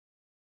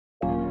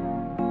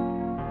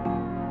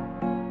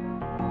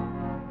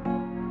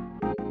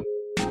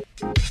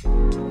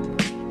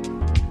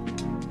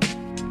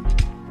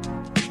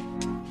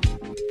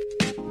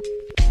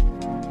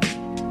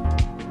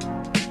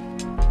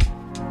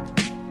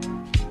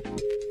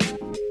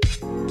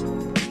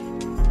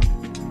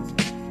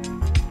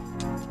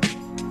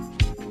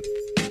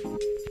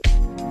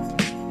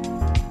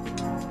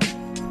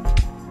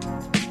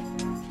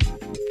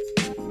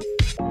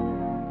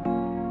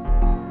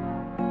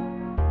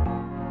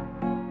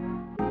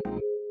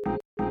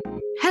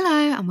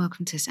and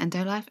welcome to this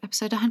Endo Life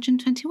episode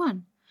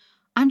 121.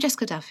 I'm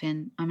Jessica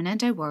Duffin. I'm an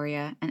endo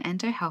warrior, an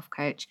endo health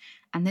coach,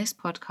 and this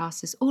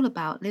podcast is all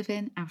about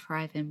living and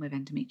thriving with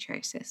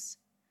endometriosis.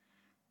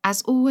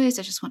 As always,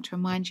 I just want to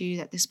remind you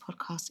that this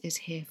podcast is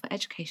here for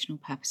educational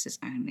purposes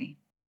only.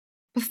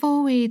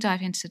 Before we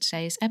dive into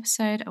today's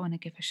episode, I want to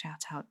give a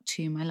shout out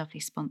to my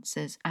lovely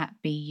sponsors at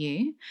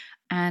BU,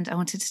 and I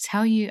wanted to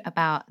tell you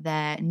about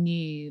their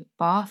new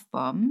bath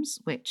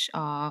bombs, which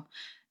are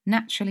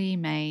naturally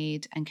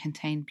made and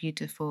contain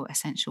beautiful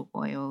essential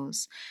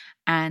oils,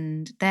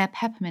 and their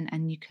peppermint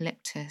and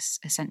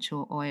eucalyptus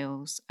essential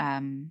oils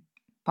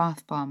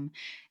bath bomb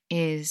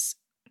is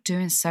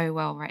doing so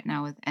well right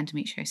now with the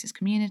endometriosis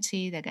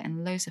community. They're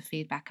getting loads of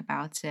feedback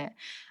about it,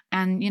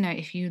 and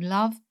if you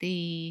love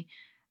the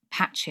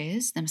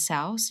patches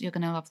themselves, you're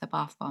going to love the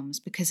bath bombs,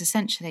 because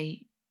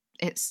essentially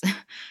it's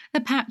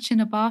the patch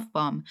in a bath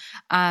bomb.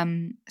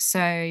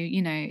 So,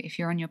 if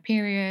you're on your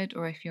period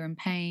or if you're in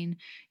pain,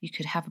 you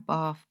could have a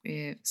bath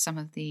with some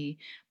of the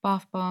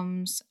bath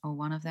bombs or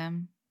one of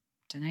them.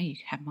 Don't know, you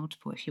could have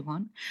multiple if you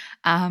want.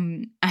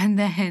 And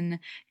then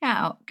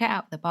get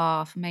out the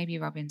bath, maybe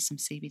rub in some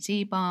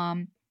CBD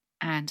balm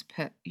and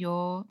put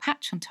your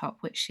patch on top,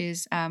 which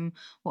is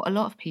what a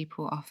lot of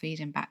people are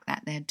feeding back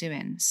that they're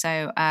doing.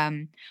 So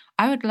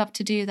I would love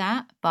to do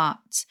that,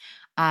 but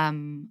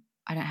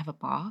I don't have a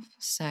bath,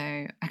 so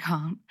I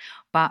can't.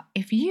 But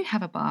if you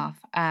have a bath,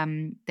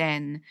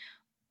 then,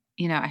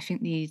 I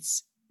think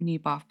these new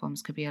bath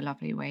bombs could be a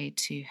lovely way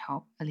to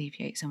help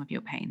alleviate some of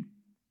your pain.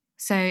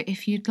 So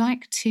if you'd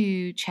like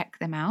to check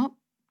them out,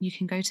 you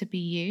can go to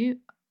BU,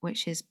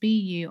 which is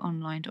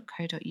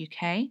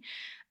buonline.co.uk,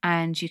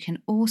 and you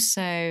can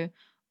also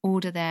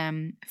order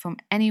them from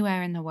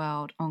anywhere in the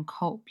world on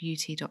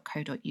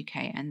cultbeauty.co.uk,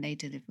 and they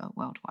deliver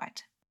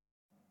worldwide.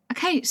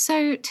 Okay,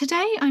 so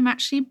today I'm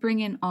actually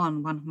bringing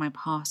on one of my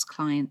past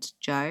clients,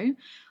 Jo.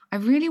 I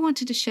really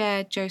wanted to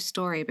share Jo's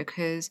story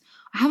because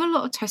I have a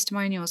lot of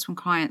testimonials from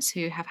clients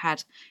who have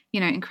had,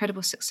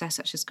 incredible success,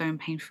 such as going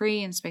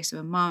pain-free in the space of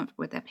a month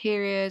with their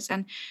periods.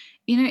 And,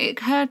 it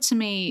occurred to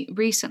me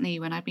recently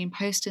when I've been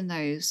posting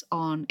those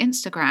on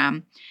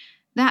Instagram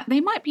that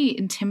they might be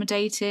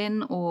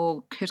intimidating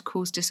or could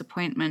cause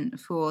disappointment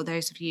for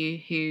those of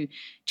you who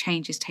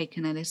change is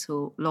taking a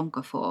little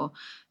longer for.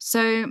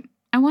 So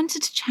I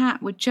wanted to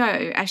chat with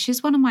Jo, as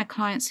she's one of my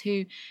clients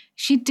who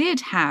she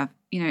did have,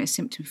 a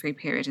symptom-free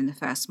period in the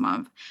first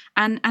month,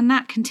 and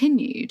that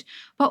continued.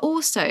 But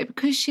also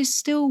because she's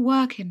still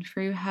working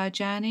through her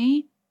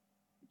journey,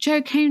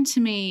 Jo came to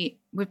me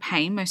with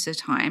pain most of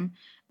the time,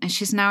 and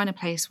she's now in a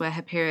place where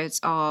her periods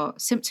are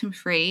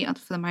symptom-free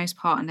for the most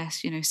part,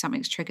 unless,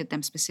 something's triggered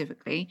them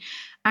specifically.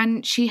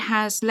 And she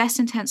has less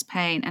intense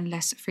pain and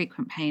less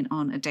frequent pain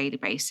on a daily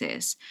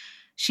basis.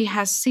 She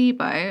has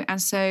SIBO,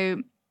 and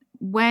so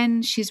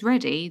when she's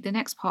ready, the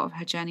next part of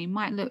her journey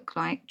might look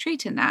like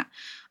treating that,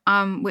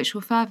 which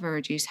will further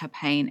reduce her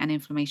pain and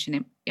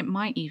inflammation. It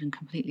might even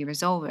completely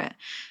resolve it.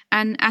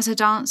 And as a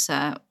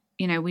dancer,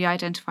 we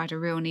identified a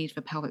real need for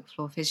pelvic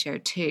floor physio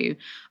too.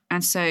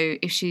 And so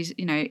if she's,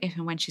 if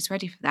and when she's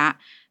ready for that,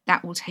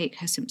 that will take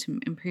her symptom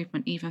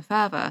improvement even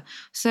further.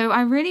 So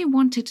I really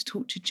wanted to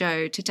talk to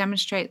Jo to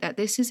demonstrate that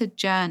this is a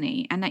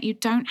journey and that you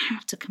don't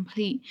have to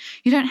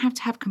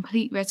have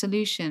complete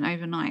resolution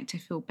overnight to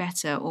feel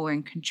better or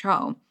in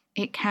control.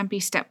 It can be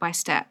step by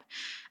step.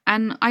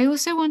 And I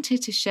also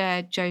wanted to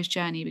share Jo's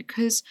journey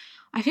because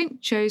I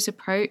think Jo's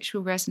approach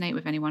will resonate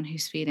with anyone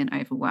who's feeling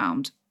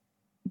overwhelmed.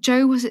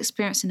 Jo was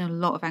experiencing a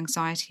lot of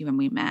anxiety when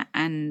we met,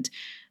 and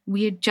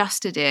we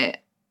adjusted it.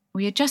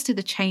 We adjusted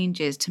the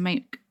changes to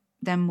make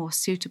them more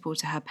suitable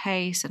to her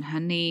pace and her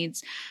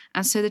needs.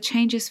 And so the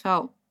changes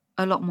felt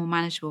a lot more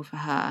manageable for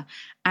her.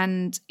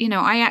 And,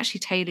 I actually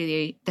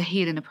tailor the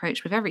healing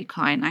approach with every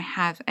client. I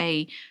have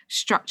a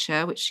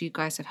structure, which you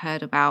guys have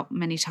heard about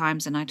many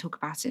times, and I talk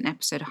about it in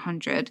episode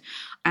 100.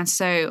 And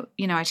so,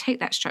 I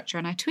take that structure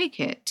and I tweak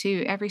it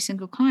to every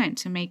single client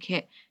to make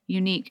it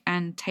unique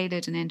and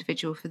tailored and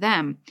individual for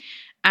them.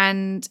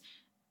 And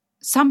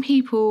some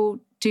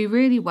people do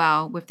really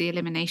well with the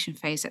elimination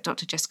phase that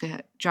Dr.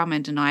 Jessica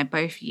Drummond and I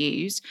both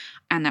use,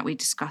 and that we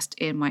discussed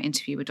in my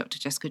interview with Dr.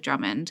 Jessica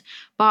Drummond.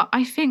 But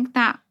I think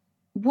that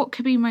what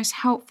could be most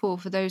helpful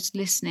for those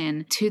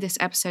listening to this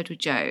episode with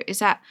Jo is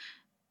that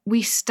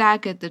we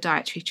staggered the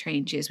dietary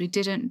changes. We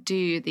didn't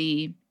do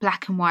the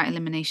black and white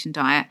elimination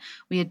diet.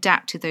 We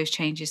adapted those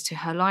changes to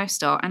her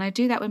lifestyle. And I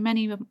do that with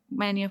many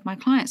of my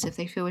clients if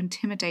they feel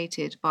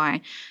intimidated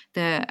by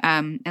the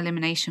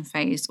elimination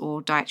phase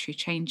or dietary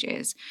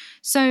changes.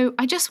 So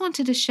I just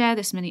wanted to share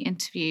this mini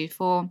interview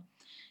for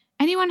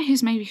anyone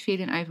who's maybe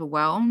feeling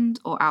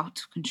overwhelmed or out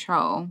of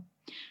control,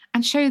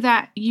 and show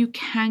that you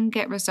can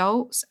get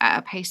results at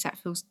a pace that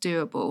feels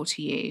doable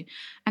to you.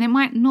 And it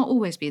might not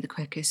always be the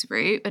quickest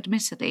route,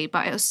 admittedly,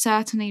 but it'll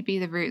certainly be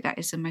the route that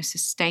is the most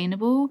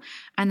sustainable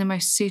and the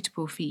most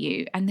suitable for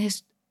you. And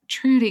there's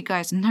truly,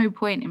 guys, no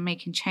point in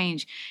making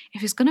change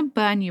if it's going to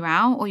burn you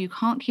out, or you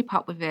can't keep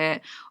up with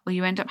it, or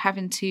you end up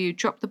having to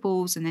drop the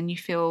balls and then you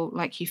feel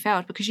like you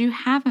failed, because you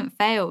haven't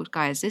failed,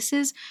 guys. This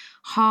is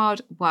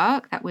hard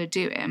work that we're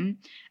doing,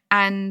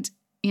 and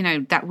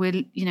that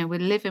we're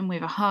living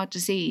with a heart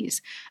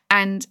disease.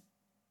 And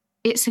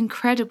it's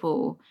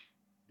incredible,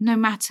 no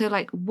matter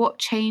like what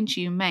change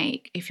you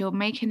make, if you're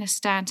making a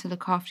stand to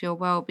look after your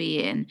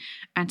well-being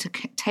and to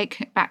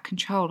take back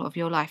control of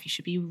your life, you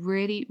should be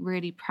really,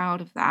 really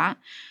proud of that,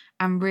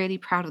 and really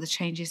proud of the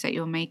changes that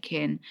you're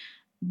making,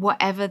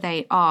 whatever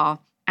they are.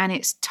 And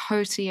it's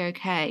totally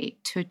okay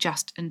to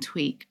adjust and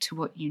tweak to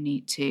what you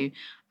need to,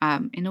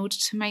 in order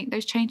to make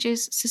those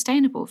changes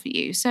sustainable for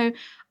you. So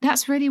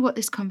that's really what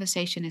this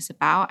conversation is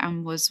about,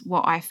 and was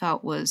what I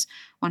felt was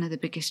one of the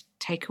biggest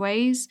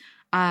takeaways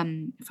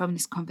from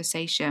this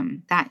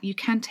conversation, that you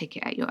can take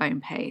it at your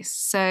own pace.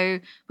 So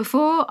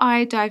before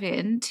I dive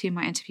into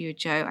my interview with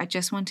Jo, I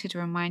just wanted to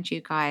remind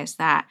you guys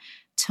that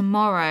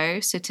tomorrow,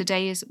 so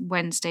today is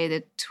Wednesday,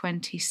 the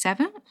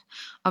 27th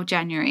of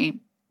January.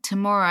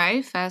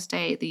 Tomorrow,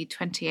 Thursday, the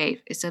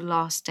 28th, is the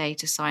last day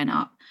to sign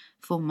up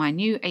for my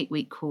new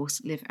 8-week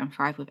course, Live and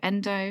Thrive with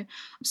Endo.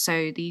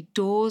 So the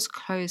doors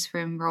close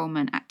for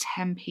enrollment at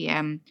 10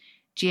 p.m.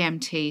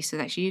 GMT, so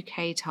that's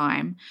UK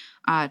time,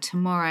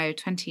 tomorrow,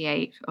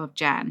 28th of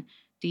Jan.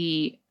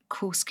 The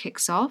course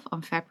kicks off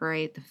on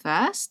February the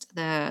 1st.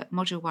 The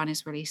module 1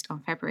 is released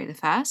on February the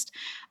 1st.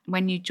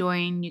 When you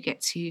join, you get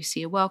to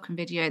see a welcome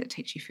video that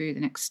takes you through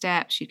the next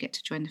steps. You get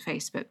to join the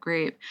Facebook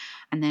group.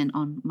 And then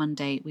on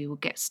Monday, we will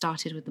get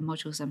started with the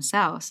modules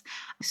themselves.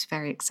 It's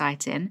very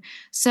exciting.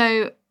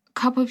 So a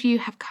couple of you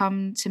have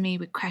come to me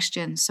with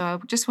questions. So I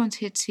just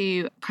wanted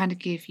to kind of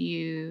give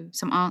you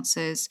some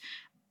answers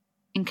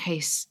in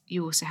case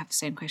you also have the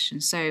same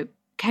questions. So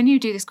can you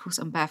do this course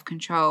on birth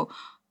control?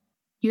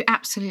 You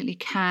absolutely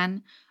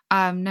can.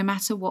 No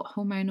matter what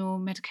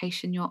hormonal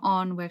medication you're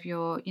on, whether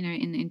you're,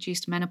 in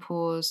induced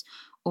menopause,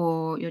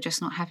 or you're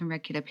just not having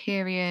regular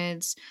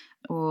periods,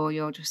 or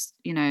you're just,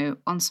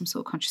 on some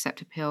sort of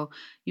contraceptive pill,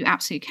 you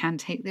absolutely can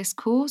take this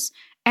course.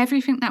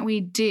 Everything that we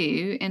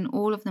do in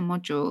all of the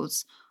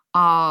modules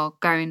are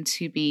going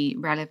to be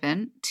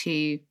relevant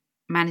to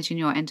managing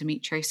your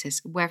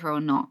endometriosis, whether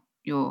or not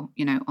you're,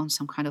 on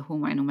some kind of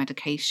hormonal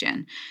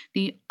medication.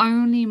 The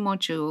only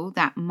module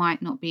that might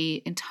not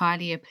be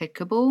entirely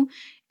applicable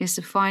is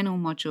the final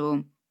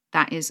module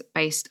that is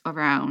based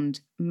around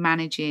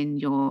managing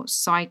your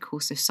cycle,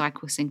 so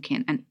cycle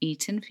syncing and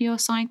eating for your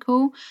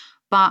cycle.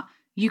 But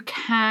you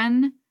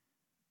can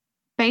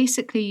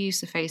basically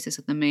use the phases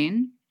of the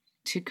moon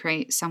to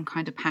create some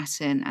kind of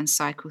pattern and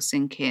cycle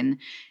syncing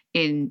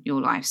in your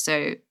life.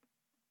 So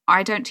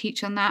I don't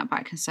teach on that, but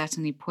I can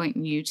certainly point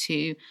you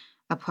to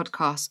a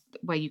podcast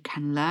where you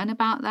can learn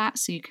about that.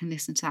 So you can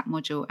listen to that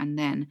module and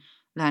then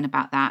learn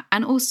about that.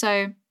 And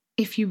also,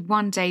 if you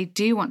one day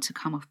do want to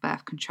come off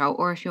birth control,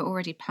 or if you're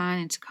already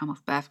planning to come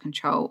off birth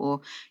control,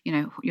 or,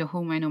 your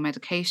hormonal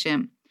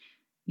medication,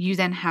 you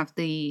then have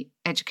the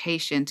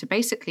education to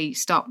basically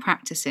start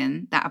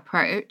practicing that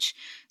approach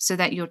so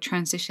that your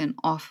transition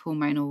off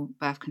hormonal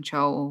birth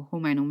control or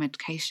hormonal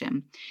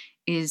medication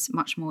is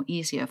much more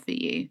easier for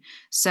you.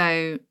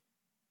 So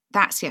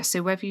that's, yes.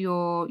 So whether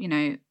you're,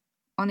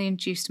 on the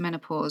induced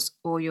menopause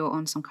or you're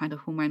on some kind of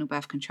hormonal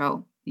birth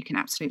control, you can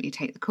absolutely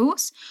take the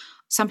course.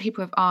 Some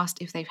people have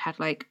asked if they've had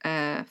like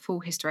a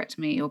full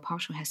hysterectomy or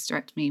partial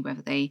hysterectomy,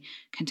 whether they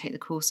can take the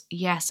course.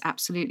 Yes,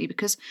 absolutely.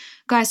 Because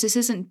guys, this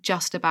isn't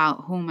just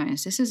about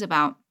hormones. This is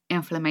about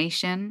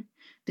inflammation.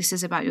 This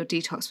is about your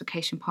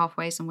detoxification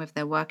pathways and whether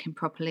they're working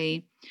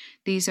properly.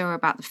 These are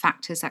about the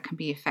factors that can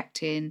be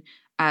affecting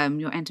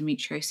your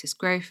endometriosis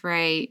growth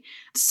rate,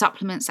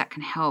 supplements that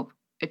can help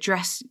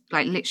address,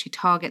 like literally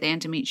target the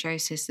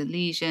endometriosis, the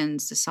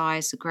lesions, the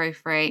size, the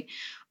growth rate.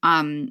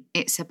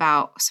 It's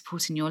about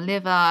supporting your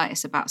liver.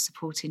 It's about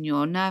supporting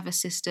your nervous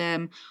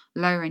system,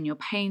 lowering your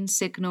pain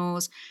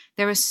signals.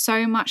 There is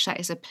so much that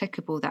is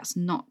applicable that's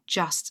not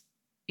just,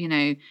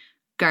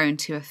 going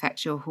to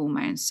affect your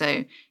hormones.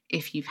 So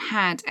if you've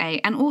had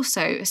and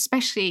also,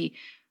 especially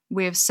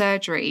with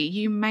surgery,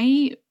 you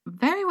may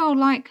very well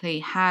likely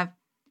have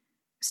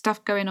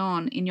stuff going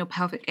on in your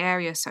pelvic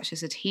area, such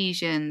as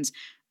adhesions,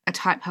 a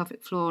tight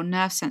pelvic floor,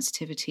 nerve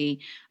sensitivity,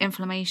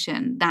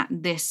 inflammation, that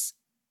this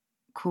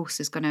course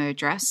is going to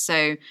address.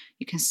 So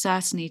you can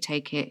certainly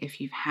take it if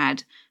you've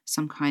had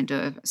some kind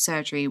of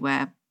surgery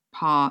where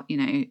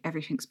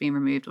everything's being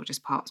removed or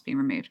just parts being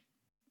removed.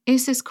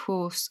 Is this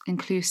course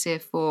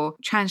inclusive for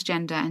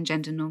transgender and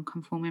gender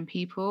non-conforming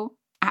people?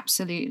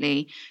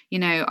 Absolutely.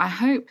 I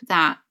hope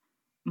that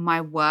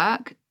my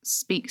work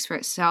speaks for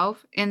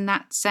itself in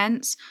that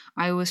sense.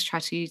 I always try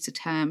to use the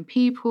term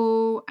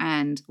people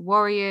and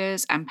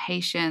warriors and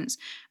patients,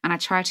 and I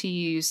try to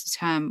use the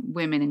term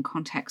women in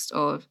context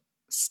of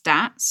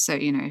stats. So,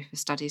 if a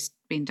study's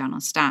been done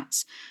on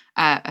stats,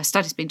 a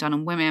study's been done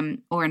on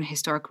women, or in a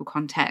historical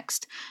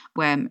context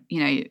where,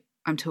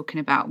 I'm talking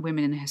about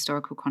women in a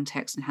historical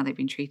context and how they've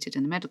been treated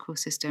in the medical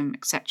system,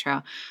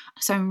 etc.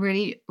 So I'm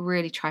really,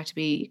 really try to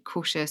be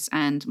cautious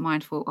and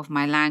mindful of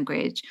my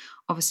language.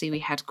 Obviously, we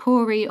had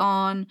Corey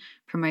on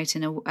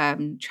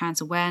promoting trans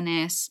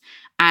awareness.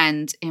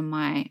 And in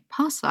my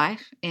past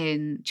life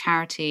in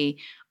charity,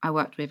 I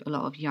worked with a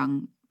lot of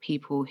young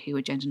people who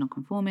are gender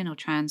non-conforming or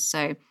trans.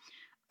 So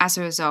as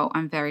a result,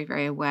 I'm very,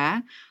 very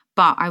aware.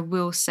 But I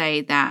will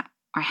say that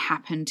I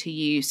happen to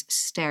use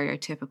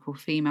stereotypical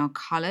female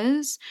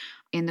colours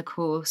in the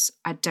course.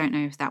 I don't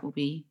know if that will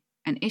be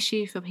an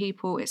issue for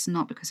people. It's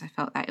not because I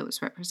felt that it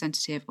was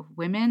representative of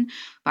women,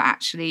 but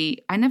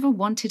actually I never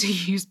wanted to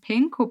use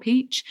pink or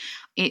peach.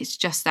 It's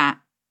just that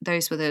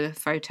those were the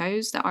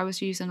photos that I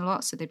was using a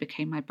lot, so they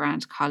became my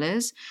brand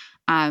colours.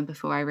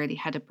 Before I really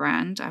had a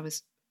brand, I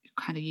was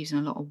kind of using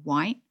a lot of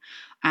white,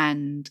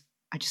 and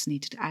I just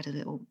needed to add a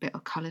little bit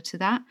of colour to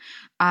that.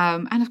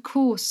 And of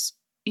course,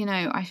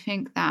 I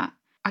think that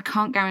I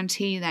can't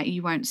guarantee that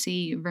you won't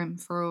see room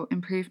for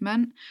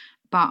improvement,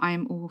 but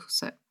I'm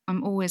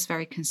always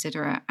very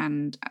considerate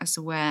and as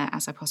aware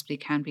as I possibly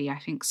can be. I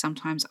think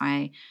sometimes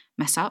I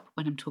mess up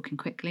when I'm talking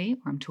quickly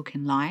or I'm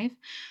talking live.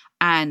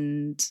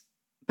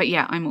 But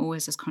yeah, I'm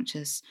always as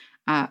conscious.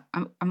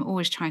 I'm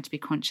always trying to be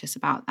conscious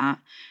about that.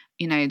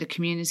 The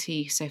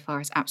community so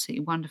far is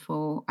absolutely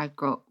wonderful. I've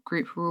got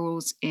group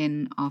rules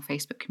in our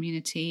Facebook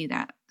community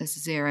that there's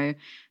zero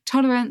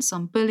tolerance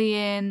on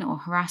bullying or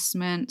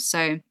harassment.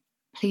 So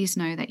please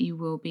know that you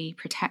will be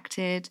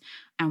protected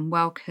and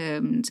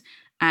welcomed.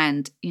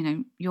 And,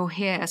 you're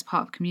here as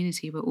part of a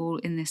community. We're all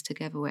in this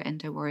together. We're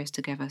Endo Warriors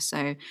together.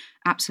 So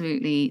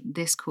absolutely,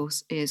 this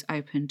course is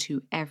open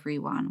to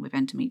everyone with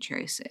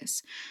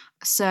endometriosis.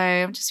 So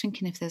I'm just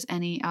thinking if there's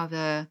any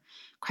other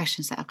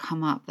questions that have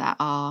come up that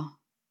I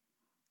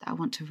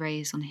want to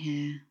raise on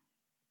here.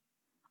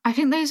 I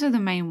think those are the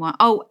main ones.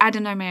 Oh,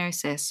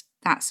 adenomyosis.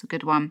 That's a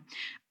good one.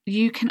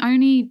 You can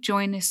only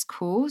join this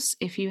course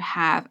if you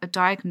have a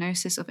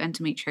diagnosis of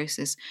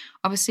endometriosis.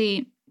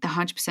 Obviously, the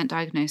 100%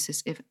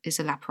 diagnosis is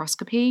a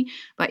laparoscopy,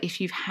 but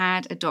if you've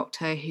had a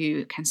doctor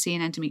who can see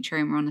an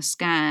endometrioma on a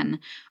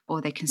scan,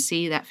 or they can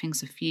see that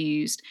things are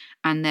fused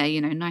and they're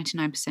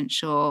 99%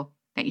 sure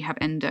that you have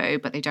endo,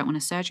 but they don't want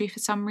a surgery for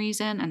some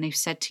reason, and they've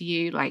said to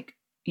you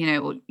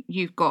or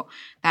you've got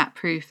that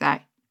proof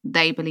that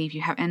they believe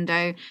you have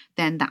endo,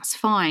 then that's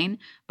fine.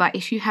 But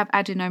if you have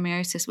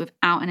adenomyosis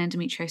without an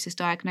endometriosis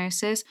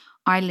diagnosis,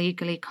 I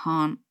legally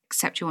can't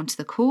accept you onto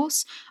the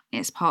course.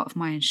 It's part of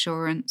my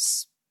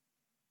insurance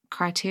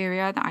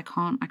criteria that I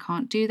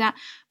can't do that.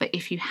 But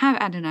if you have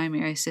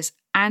adenomyosis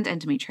and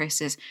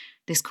endometriosis,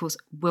 this course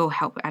will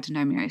help with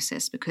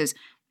adenomyosis, because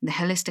the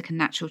holistic and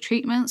natural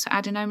treatments for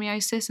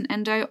adenomyosis and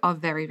endo are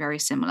very, very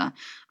similar,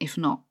 if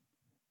not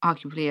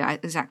arguably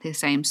exactly the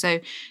same. So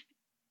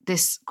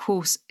this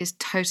course is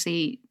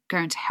totally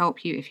going to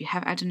help you if you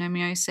have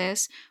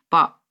adenomyosis.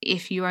 But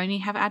if you only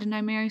have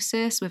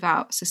adenomyosis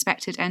without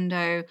suspected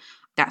endo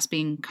that's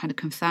been kind of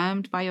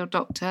confirmed by your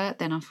doctor,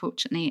 then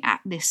unfortunately at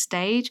this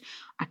stage,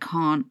 I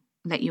can't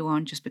let you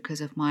on just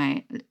because of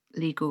my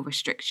legal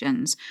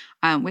restrictions,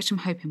 which I'm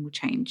hoping will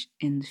change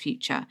in the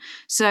future.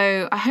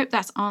 So I hope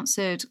that's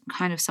answered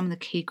kind of some of the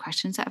key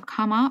questions that have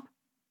come up.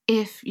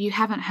 If you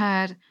haven't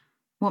heard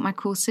what my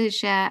course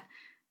is yet,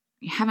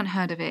 you haven't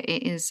heard of it,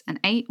 it is an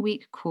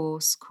 8-week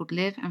course called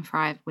Live and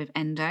Thrive with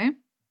Endo.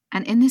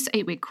 And in this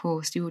 8-week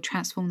course, you will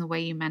transform the way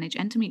you manage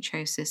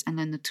endometriosis and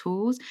learn the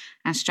tools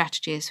and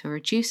strategies for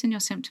reducing your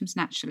symptoms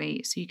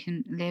naturally so you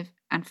can live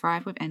and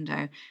thrive with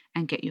endo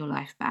and get your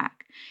life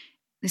back.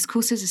 This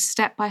course is a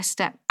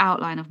step-by-step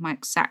outline of my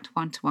exact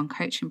one-to-one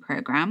coaching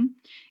program.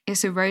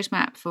 It's a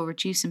roadmap for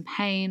reducing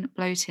pain,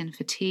 bloating,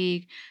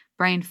 fatigue,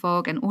 brain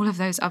fog, and all of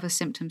those other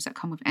symptoms that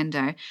come with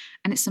endo.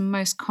 And it's the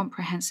most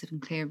comprehensive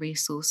and clear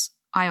resource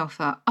I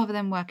offer other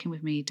than working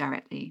with me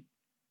directly.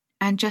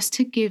 And just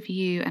to give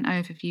you an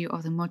overview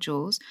of the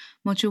modules,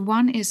 Module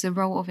 1 is the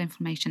role of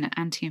inflammation and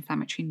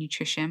anti-inflammatory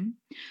nutrition.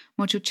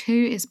 Module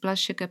 2 is blood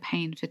sugar,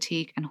 pain,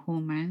 fatigue, and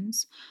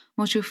hormones.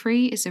 Module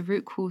 3 is the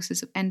root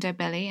causes of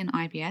endobelly and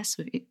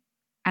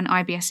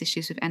IBS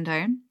issues with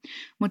endo.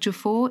 Module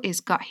 4 is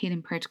gut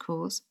healing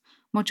protocols.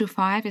 Module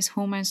 5 is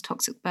hormones,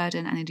 toxic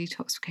burden, and the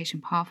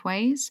detoxification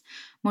pathways.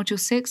 Module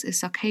 6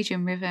 is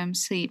circadian rhythm,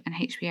 sleep, and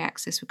HPA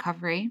axis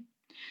recovery.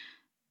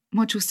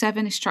 Module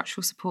 7 is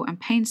structural support and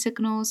pain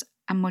signals,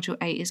 and Module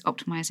 8 is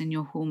optimizing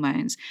your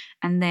hormones.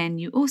 And then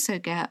you also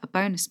get a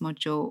bonus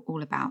module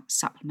all about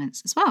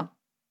supplements as well.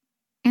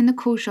 In the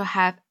course, you'll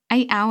have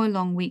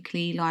 8-hour-long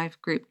weekly live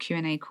group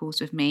Q&A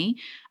calls with me.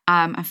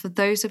 And for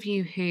those of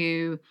you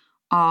who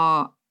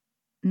are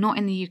not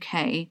in the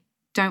UK,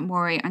 don't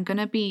worry, I'm going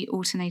to be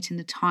alternating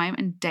the time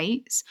and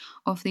dates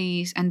of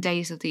these and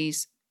days of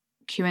these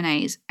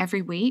Q&As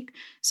every week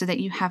so that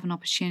you have an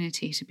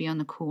opportunity to be on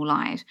the call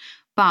live.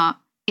 But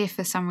if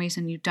for some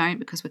reason you don't,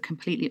 because we're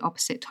completely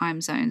opposite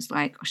time zones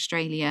like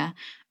Australia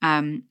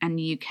and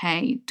the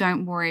UK,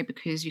 don't worry,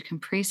 because you can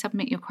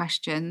pre-submit your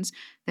questions.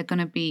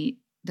 The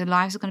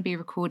lives are going to be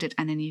recorded,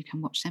 and then you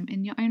can watch them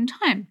in your own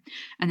time.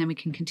 And then we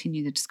can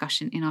continue the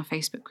discussion in our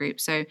Facebook group.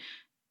 So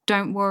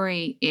don't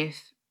worry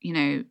if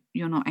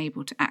you're not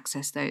able to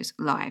access those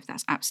live.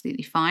 That's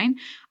absolutely fine.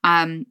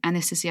 And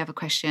this is the other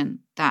question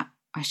that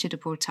I should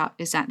have brought up,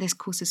 is that this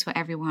course is for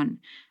everyone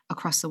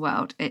across the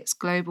world. It's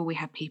global. We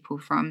have people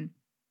from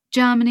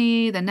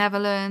Germany, the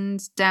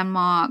Netherlands,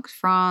 Denmark,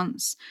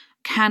 France,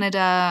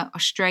 Canada,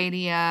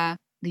 Australia,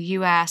 the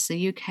US,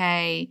 the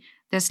UK.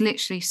 There's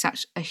literally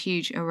such a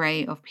huge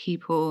array of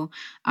people.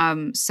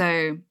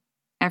 So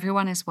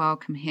everyone is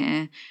welcome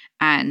here.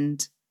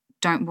 And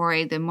don't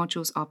worry, the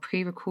modules are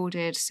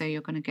pre-recorded. So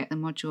you're going to get the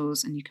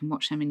modules and you can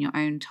watch them in your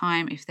own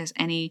time. If there's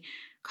any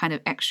kind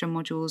of extra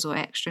modules or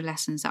extra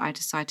lessons that I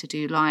decide to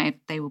do live,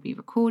 they will be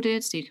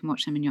recorded so you can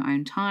watch them in your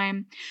own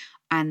time.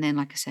 And then,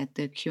 like I said,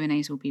 the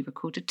Q&As will be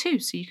recorded too,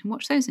 so you can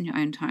watch those in your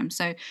own time.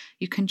 So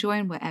you can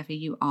join wherever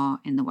you are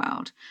in the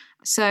world.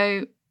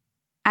 So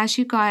as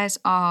you guys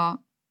are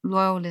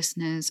loyal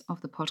listeners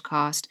of the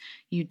podcast,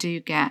 you do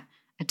get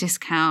a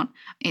discount.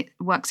 It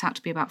works out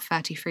to be about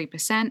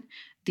 33%.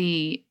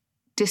 The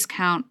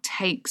discount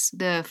takes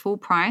the full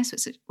price,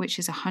 which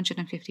is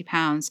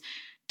 £150,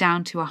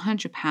 down to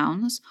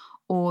 £100,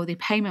 or the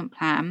payment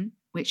plan,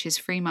 which is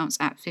 3 months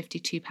at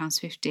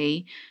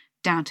 £52.50,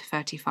 down to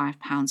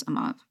 £35 a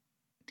month.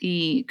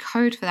 The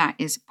code for that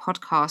is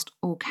podcast,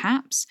 all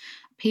caps,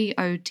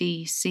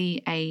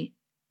 PODCAST,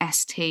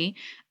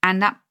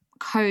 and that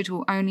code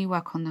will only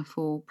work on the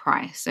full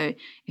price. So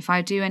if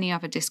I do any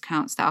other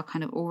discounts that are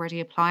kind of already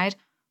applied,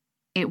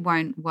 it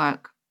won't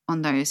work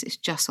on those. It's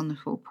just on the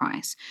full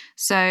price.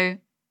 So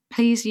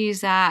please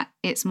use that.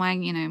 It's my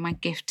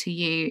gift to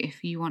you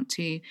if you want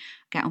to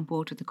get on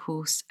board with the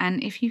course.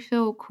 And if you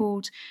feel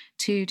called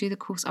to do the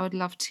course, I would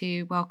love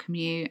to welcome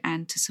you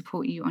and to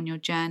support you on your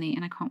journey.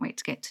 And I can't wait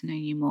to get to know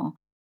you more.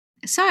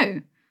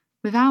 So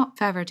without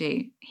further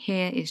ado,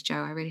 here is Jo.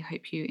 I really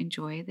hope you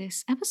enjoy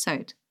this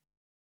episode.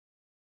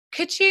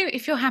 Could you,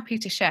 if you're happy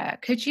to share,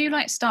 could you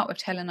start with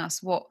telling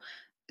us what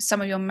some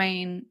of your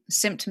main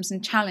symptoms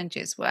and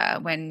challenges were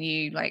when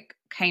you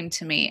came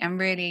to me, and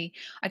really,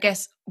 I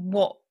guess,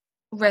 what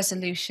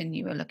resolution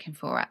you were looking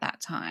for at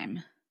that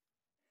time?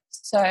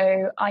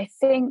 So I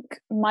think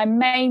my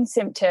main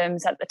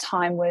symptoms at the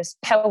time was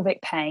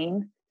pelvic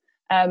pain,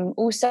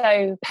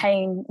 also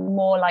pain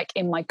more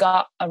in my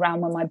gut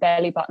around where my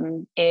belly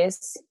button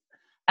is.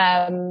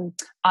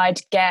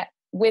 I'd get,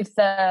 with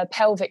the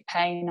pelvic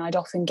pain, I'd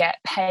often get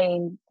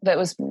pain that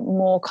was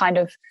more kind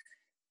of,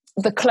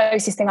 the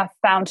closest thing I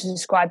found to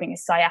describing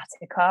is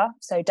sciatica,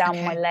 so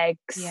down my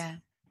legs,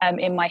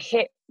 in my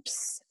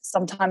hips,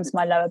 sometimes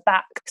my lower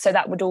back. So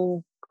that would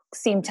all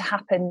seem to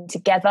happen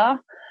together.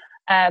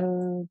 I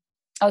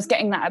was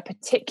getting that at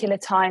particular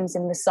times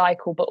in the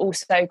cycle, but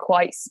also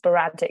quite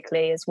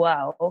sporadically as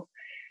well.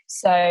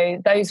 So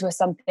those were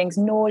some things.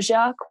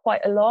 Nausea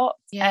quite a lot,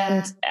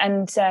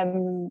 and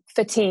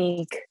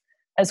fatigue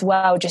as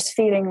well, just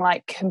feeling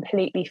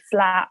completely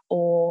flat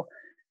or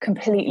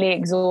completely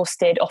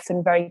exhausted,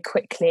 often very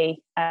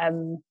quickly.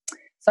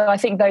 So I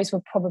think those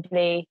were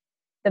probably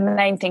the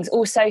main things.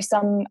 Also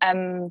some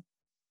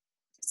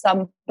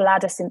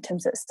bladder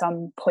symptoms at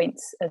some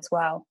points as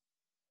well.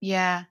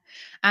 Yeah.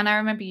 And I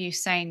remember you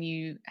saying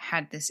you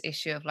had this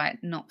issue of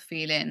not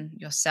feeling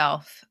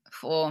yourself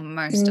for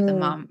most of the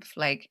month.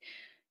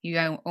 You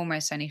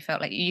almost only felt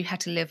like you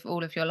had to live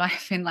all of your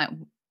life in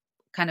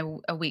kind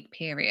of a week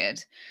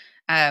period.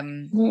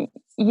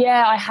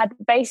 I had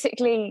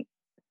basically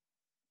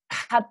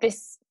had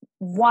this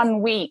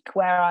 1 week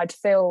where I'd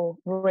feel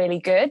really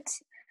good,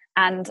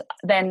 and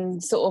then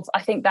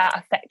I think that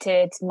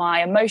affected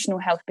my emotional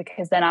health,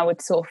 because then I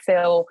would sort of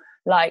feel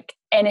like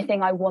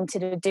anything I wanted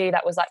to do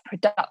that was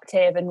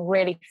productive and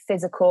really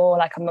physical,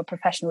 I'm a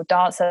professional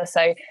dancer,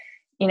 so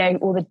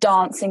all the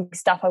dancing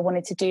stuff I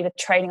wanted to do, the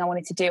training I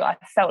wanted to do, I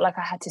felt like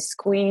I had to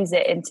squeeze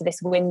it into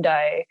this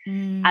window,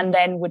 and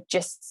then would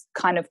just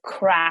kind of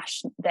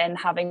crash, then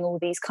having all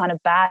these kind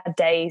of bad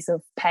days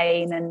of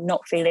pain and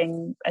not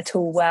feeling at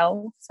all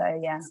well.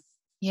 So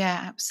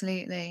yeah,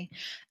 absolutely.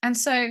 And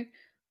so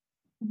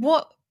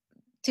what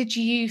did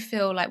you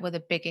feel were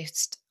the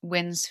biggest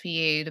wins for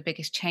you, the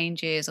biggest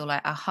changes, or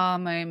aha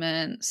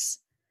moments?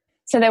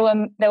 So there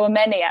were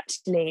many,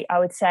 actually. I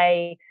would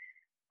say,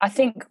 I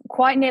think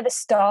quite near the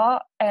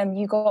start,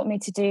 you got me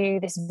to do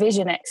this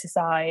vision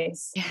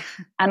exercise.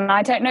 And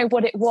I don't know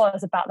what it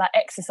was about that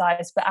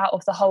exercise, but out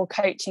of the whole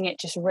coaching, it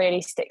just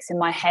really sticks in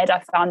my head.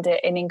 I found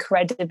it an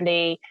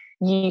incredibly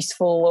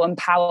useful and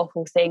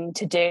powerful thing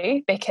to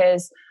do,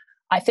 because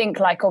I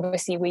think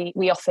obviously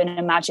we often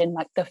imagine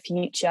the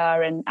future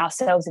and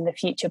ourselves in the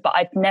future, but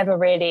I'd never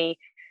really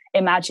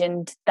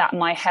imagined that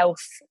my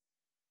health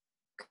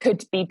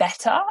could be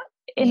better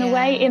in a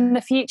way in the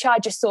future. I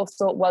just sort of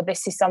thought, well,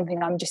 this is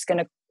something I'm just going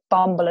to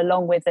bumble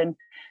along with and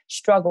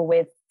struggle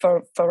with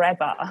for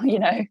forever,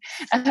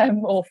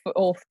 or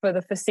for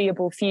the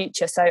foreseeable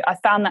future. So I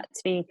found that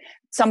to be,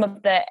 some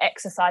of the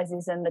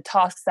exercises and the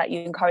tasks that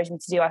you encouraged me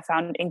to do, I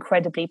found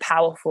incredibly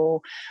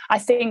powerful. I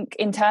think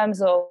in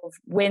terms of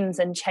wins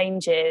and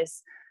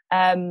changes,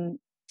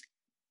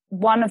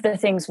 one of the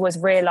things was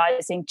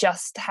realizing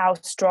just how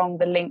strong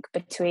the link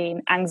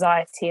between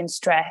anxiety and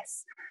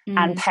stress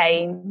and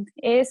pain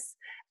is.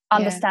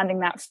 Understanding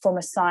that from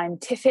a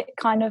scientific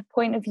kind of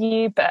point of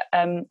view, but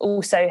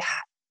also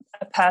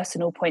a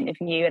personal point of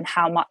view, and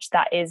how much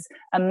that is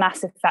a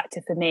massive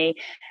factor for me.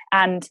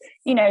 And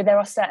there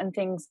are certain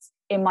things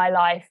in my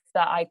life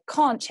that I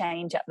can't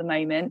change at the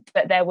moment,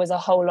 but there was a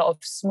whole lot of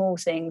small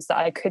things that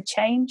I could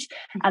change.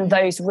 And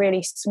those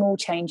really small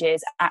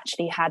changes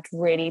actually had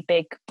really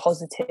big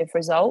positive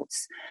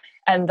results.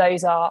 And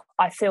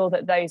I feel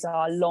that those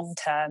are long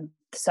term.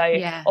 So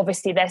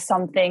obviously there's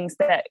some things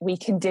that we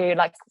can do,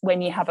 like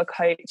when you have a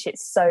coach,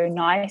 it's so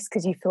nice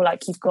because you feel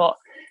like you've got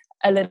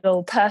a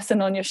little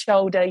person on your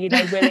shoulder, you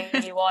know,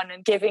 willing you on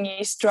and giving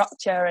you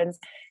structure.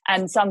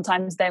 And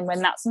sometimes then when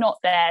that's not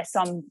there,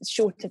 some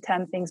shorter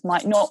term things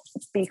might not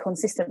be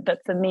consistent. But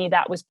for me,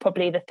 that was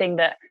probably the thing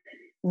that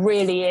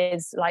really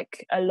is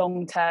like a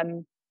long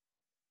term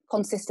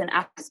consistent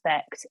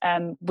aspect,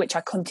 which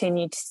I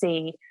continue to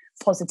see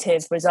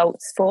positive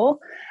results for.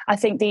 I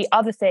think the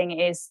other thing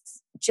is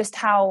just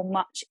how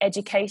much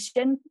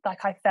education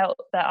like I felt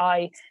that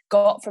I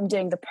got from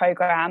doing the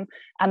program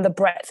and the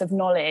breadth of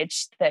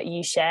knowledge that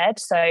you shared.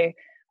 So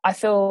I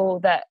feel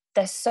that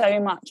there's so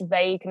much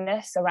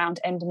vagueness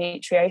around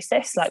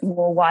endometriosis, like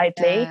more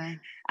widely,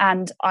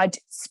 and I'd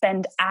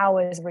spend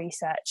hours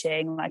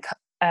researching. Like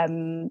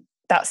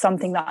that's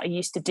something that I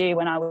used to do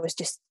when I was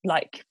just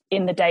like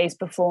in the days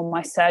before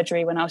my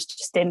surgery, when I was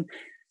just in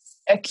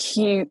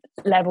acute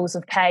levels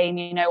of pain,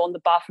 you know, on the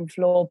bathroom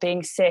floor,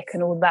 being sick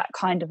and all that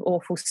kind of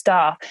awful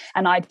stuff.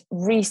 And I'd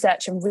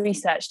research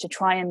to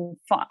try and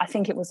I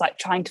think it was like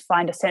trying to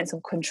find a sense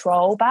of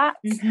control back.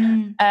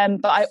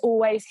 But I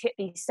always hit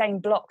these same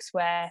blocks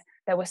where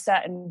there were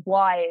certain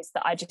whys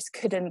that I just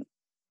couldn't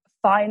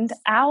find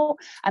out.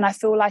 And I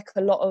feel like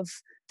a lot of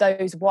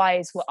those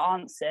whys were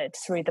answered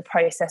through the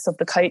process of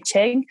the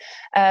coaching.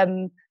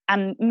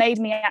 And made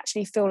me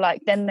actually feel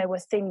like then there were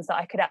things that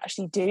I could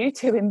actually do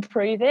to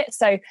improve it.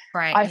 So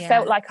I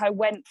felt like I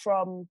went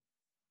from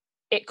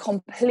it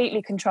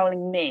completely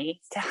controlling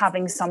me to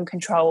having some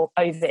control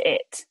over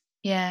it.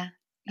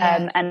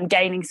 And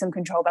gaining some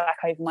control back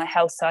over my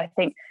health. So I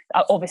think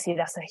obviously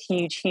that's a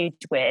huge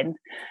win.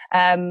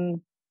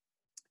 And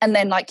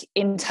then like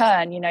in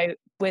turn, you know,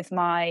 with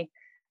my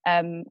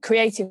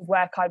creative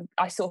work,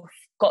 I sort of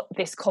got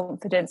this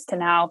confidence to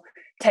now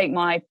take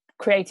my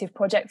creative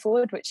project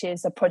forward, which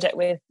is a project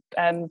with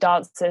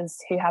dancers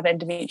who have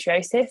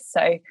endometriosis. So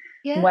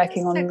I'm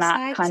working on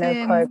that kind of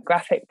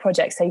choreographic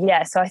project. So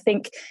so I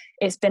think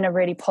it's been a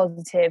really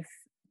positive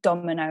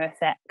domino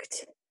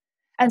effect.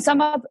 And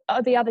some of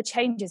the other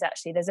changes,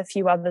 actually, there's a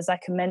few others I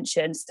can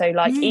mention. So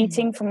like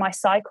eating from my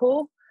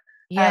cycle,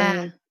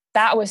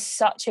 that was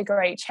such a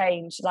great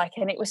change. Like,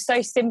 and it was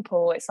so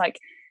simple. It's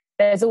like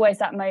there's always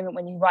that moment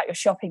when you write your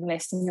shopping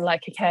list and you're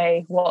like,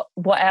 okay, what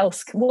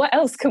else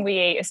can we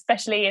eat,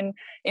 especially in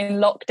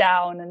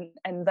lockdown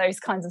and those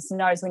kinds of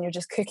scenarios when you're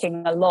just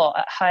cooking a lot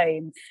at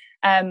home,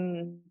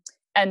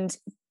 and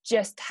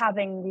just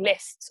having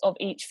lists of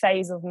each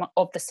phase of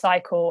the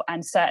cycle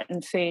and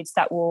certain foods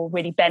that will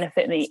really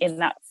benefit me in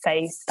that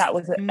phase. That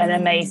was an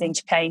amazing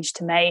change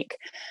to make.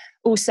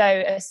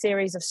 Also a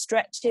series of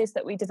stretches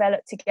that we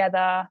developed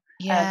together,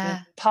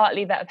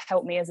 partly that have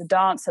helped me as a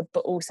dancer, but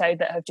also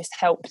that have just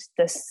helped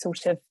the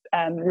sort of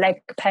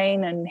leg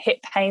pain and hip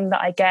pain that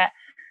I get,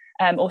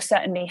 or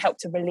certainly help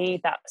to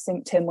relieve that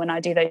symptom when I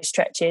do those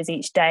stretches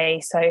each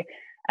day. So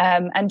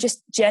and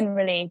just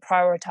generally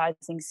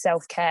prioritizing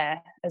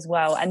self-care as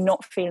well, and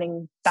not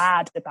feeling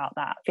bad about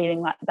that, feeling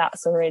like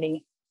that's a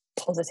really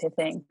positive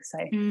thing. So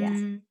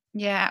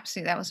yeah,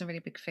 absolutely. That was a really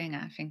big thing,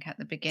 I think, at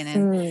the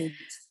beginning.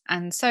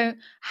 And so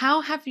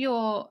how have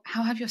your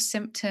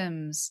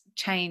symptoms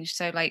changed?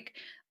 So like,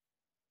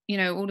 you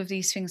know, all of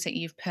these things that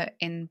you've put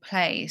in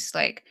place,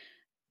 like,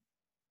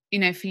 you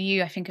know, for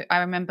you, I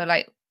remember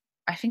like,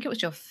 I think it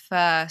was your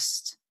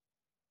first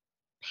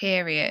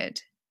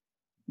period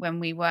when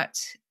we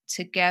worked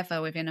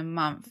together within a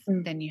month,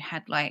 then you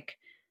had like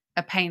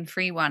a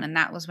pain-free one. And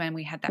that was when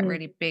we had that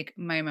really big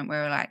moment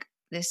where we were like,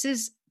 this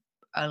is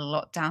a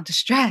lot down to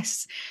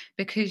stress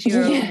because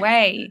you're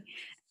away.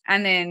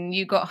 And then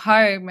you got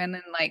home and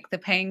then like the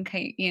pain,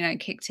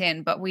 kicked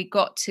in. But we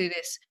got to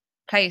this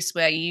place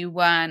where you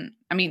weren't,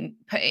 I mean,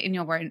 put it in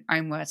your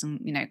own words and,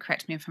 you know,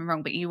 correct me if I'm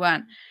wrong, but you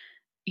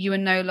were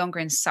no longer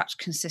in such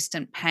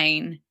consistent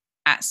pain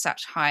at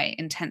such high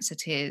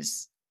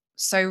intensities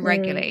so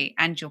regularly.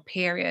 And your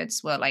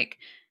periods were like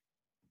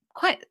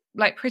quite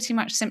like pretty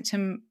much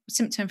symptom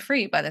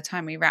free by the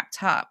time we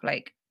wrapped up.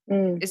 Like,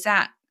 is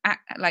that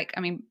like,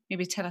 I mean,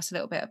 maybe tell us a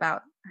little bit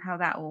about how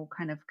that all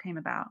kind of came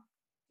about.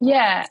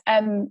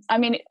 I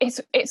mean,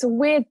 it's a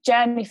weird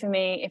journey for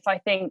me, if I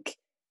think,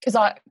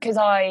 because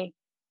I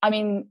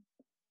mean,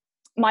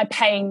 my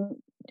pain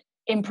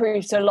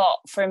improved a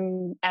lot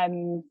from I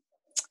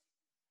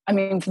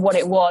mean, what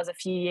it was a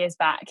few years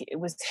back, it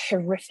was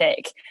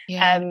horrific.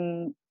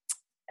 And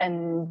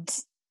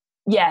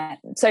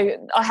so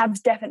I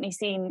have definitely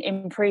seen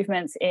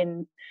improvements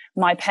in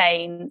my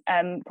pain.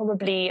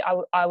 Probably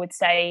I would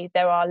say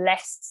there are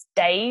less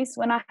days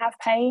when I have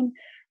pain,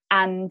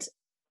 and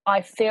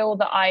I feel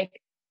that I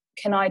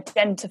can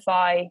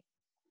identify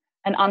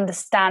and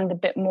understand a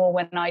bit more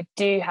when I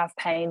do have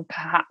pain,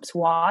 perhaps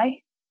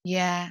why.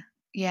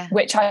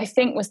 Which I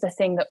think was the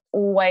thing that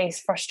always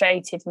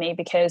frustrated me,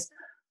 because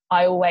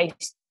I always,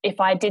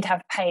 if I did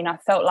have pain, I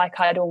felt like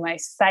I'd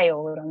almost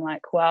failed. I'm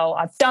like, well,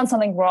 I've done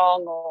something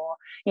wrong, or,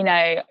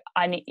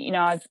 I need,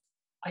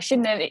 I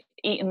shouldn't have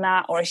eaten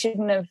that, or I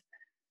shouldn't have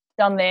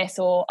done this,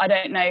 or I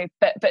don't know,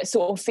 but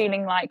sort of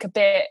feeling like a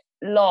bit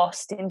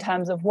lost in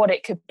terms of what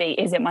it could be.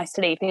 Is it my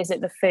sleep? Is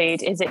it the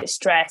food? Is it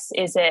stress?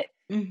 Is it,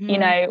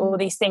 all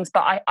these things?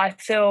 But I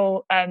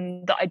feel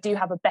that I do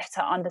have a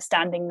better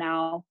understanding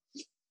now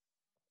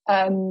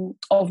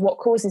of what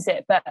causes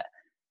it. But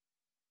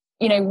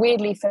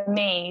weirdly for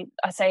me,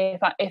 I say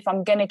if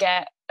I'm going to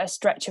get a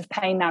stretch of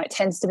pain now, it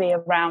tends to be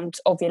around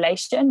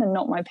ovulation and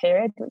not my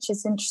period, which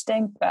is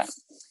interesting. But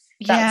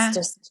that's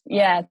just,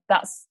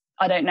 that's,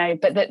 I don't know.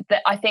 But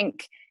that I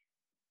think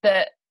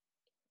that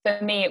for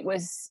me, it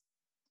was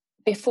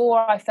before,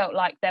 I felt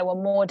like there were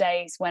more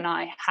days when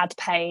I had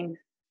pain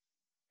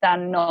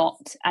than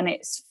not. And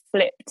it's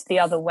flipped the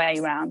other way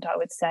around, I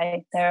would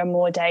say. There are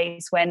more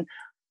days when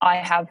I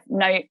have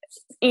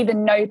either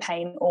no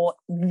pain or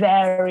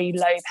very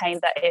low pain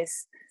that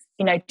is,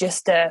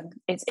 just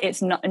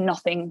it's not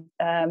nothing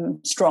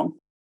strong.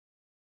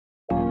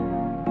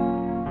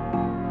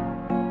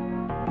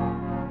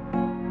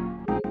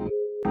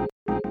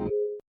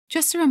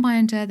 Just a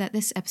reminder that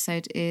this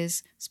episode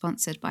is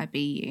sponsored by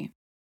BU.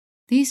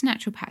 These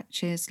natural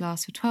patches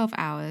last for 12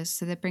 hours,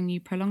 so they bring you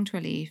prolonged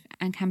relief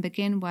and can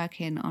begin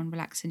working on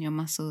relaxing your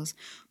muscles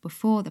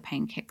before the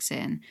pain kicks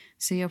in,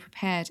 so you're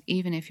prepared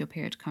even if your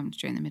period comes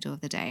during the middle of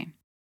the day.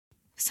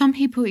 Some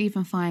people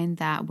even find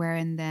that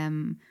wearing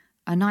them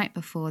a night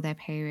before their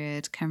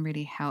period can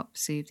really help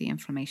soothe the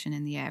inflammation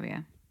in the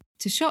area.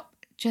 To shop,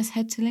 just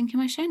head to the link in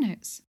my show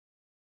notes.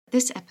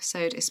 This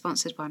episode is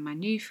sponsored by my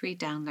new free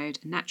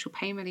download, a natural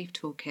pain relief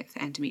toolkit for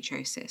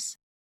endometriosis.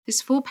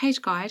 This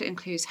 4-page guide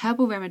includes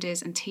herbal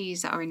remedies and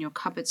teas that are in your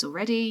cupboards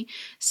already,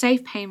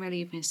 safe pain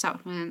relieving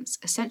supplements,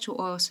 essential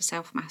oils for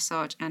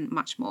self-massage, and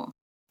much more.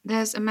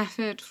 There's a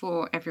method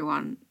for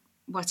everyone,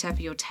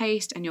 whatever your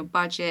taste and your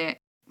budget.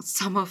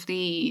 Some of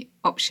the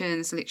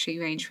options literally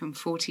range from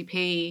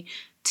 40p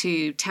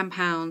to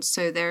 £10,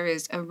 so there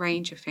is a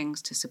range of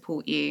things to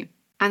support you.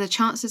 And the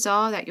chances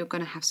are that you're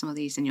going to have some of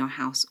these in your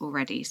house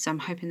already. So I'm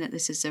hoping that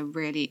this is a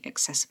really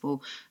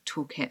accessible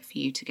toolkit for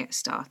you to get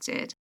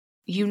started.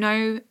 You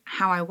know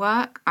how I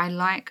work. I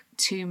like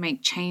to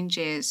make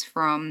changes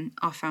from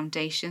our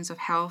foundations of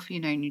health,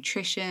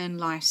 nutrition,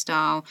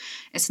 lifestyle.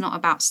 It's not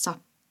about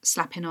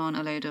slapping on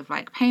a load of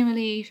pain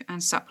relief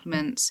and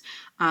supplements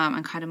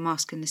and kind of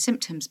masking the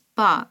symptoms.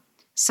 But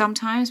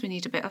sometimes we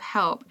need a bit of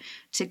help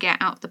to get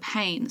out the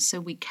pain so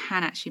we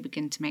can actually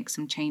begin to make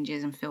some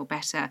changes and feel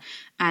better.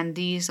 And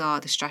these are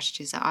the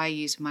strategies that I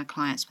use with my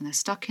clients when they're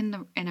stuck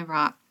in a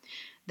rut.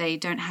 They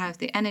don't have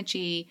the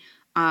energy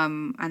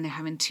and they're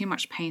having too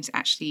much pain to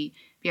actually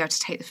be able to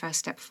take the first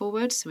step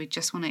forward. So we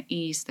just want to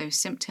ease those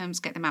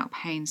symptoms, get them out of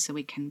pain so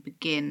we can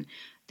begin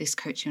this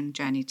coaching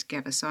journey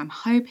together. So I'm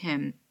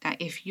hoping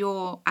that if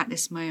you're at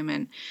this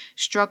moment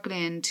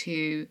struggling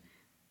to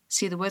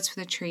see the woods for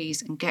the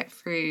trees and get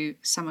through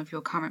some of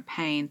your current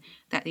pain,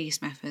 that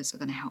these methods are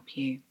going to help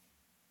you.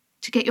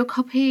 To get your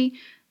copy,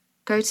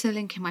 go to the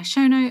link in my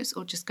show notes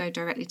or just go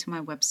directly to my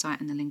website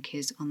and the link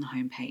is on the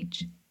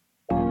homepage.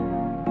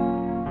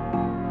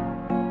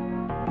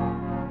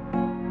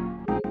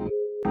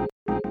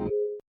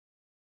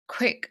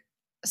 Quick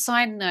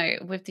side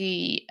note with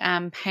the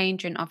pain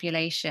during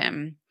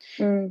ovulation,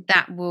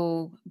 that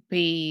will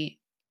be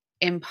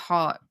in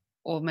part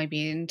or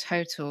maybe in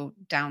total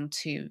down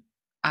to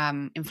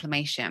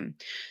inflammation.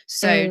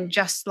 So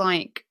just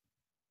like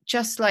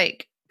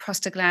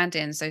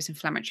prostaglandins, those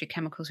inflammatory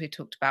chemicals we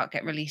talked about,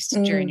 get released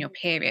during your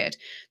period,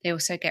 they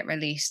also get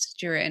released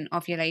during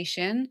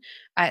ovulation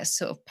as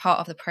sort of part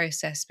of the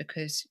process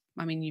because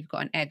you've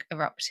got an egg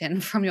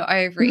erupting from your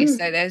ovaries,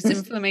 so there's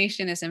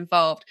inflammation is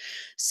involved.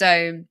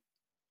 So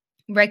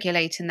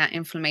regulating that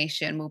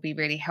inflammation will be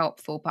really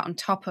helpful. But on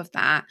top of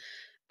that,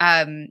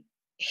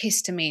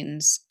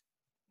 histamines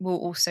will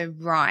also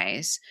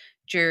rise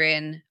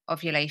during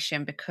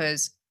ovulation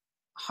because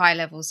high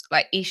levels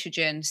like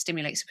estrogen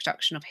stimulates the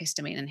production of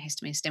histamine and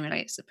histamine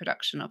stimulates the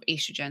production of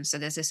estrogen. So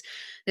there's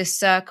this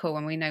circle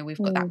and we know we've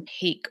got that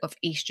peak of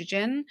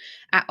estrogen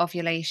at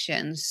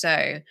ovulation.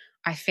 So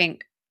I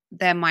think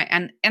there might,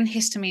 and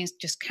histamines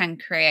just can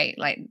create,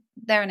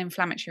 they're an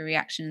inflammatory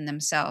reaction in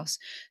themselves.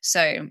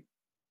 So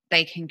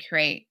they can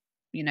create,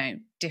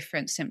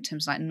 different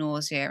symptoms like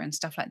nausea and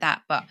stuff like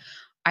that. But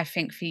I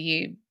think for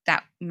you,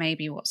 that may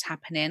be what's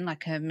happening,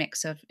 like a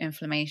mix of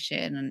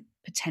inflammation and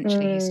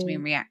potentially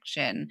histamine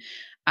reaction.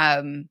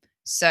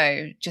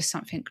 So just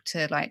something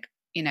to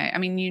you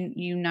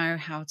know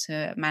how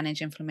to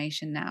manage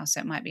inflammation now.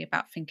 So it might be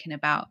about thinking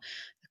about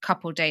a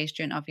couple of days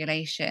during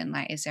ovulation.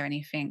 Is there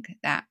anything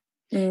that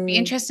be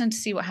interesting to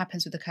see what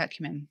happens with the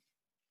curcumin?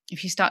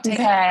 If you start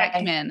taking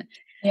curcumin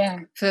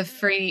for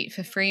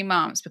 3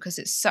 months, because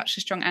it's such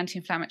a strong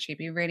anti-inflammatory, it'd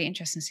be really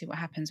interesting to see what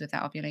happens with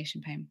that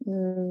ovulation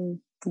pain.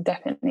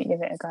 Definitely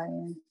give it a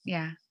go.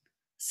 Yeah.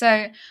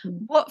 So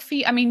what for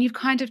you, you've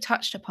kind of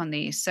touched upon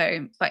these.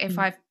 So, but if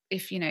I've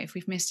if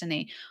we've missed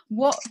any,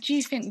 what do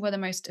you think were the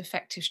most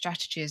effective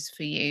strategies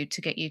for you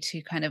to get you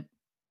to kind of,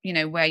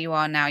 where you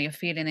are now? You're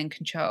feeling in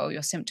control.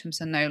 Your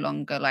symptoms are no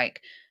longer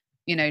like,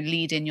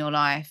 leading your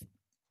life.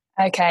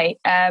 Okay.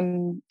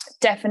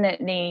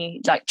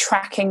 Definitely like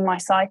tracking my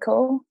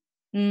cycle.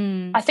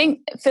 I think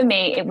for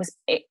me,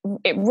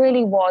 it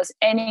really was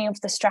any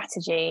of the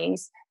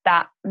strategies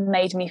that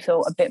made me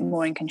feel a bit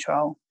more in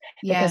control,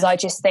 because I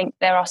just think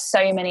there are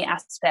so many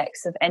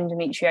aspects of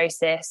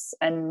endometriosis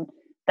and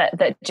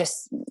that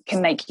just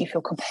can make you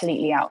feel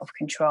completely out of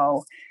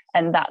control.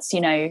 And that's,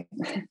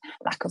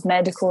 lack of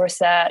medical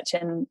research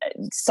and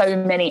so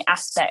many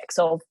aspects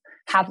of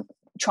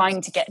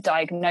trying to get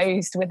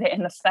diagnosed with it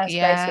in the first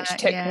place, which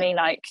took me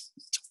like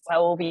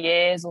 12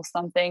 years or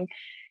something.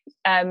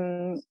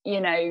 There's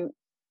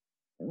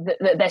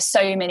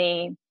so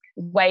many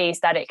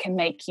ways that it can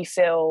make you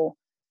feel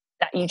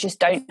that you just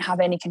don't have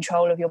any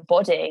control of your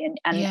body,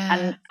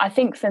 and I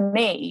think for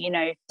me,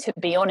 to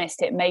be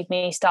honest, it made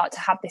me start to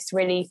have this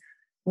really,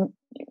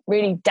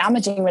 really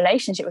damaging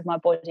relationship with my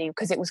body,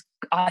 because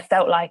I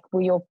felt like,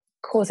 well, you're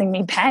causing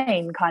me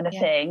pain kind of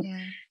thing.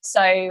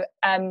 So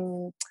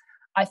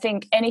I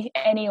think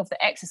any of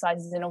the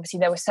exercises, and obviously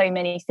there were so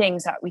many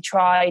things that we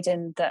tried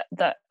and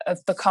that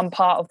have become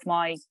part of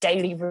my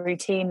daily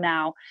routine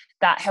now,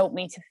 that helped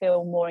me to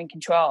feel more in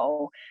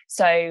control.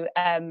 So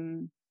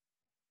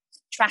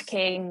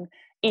tracking,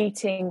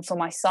 eating for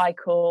my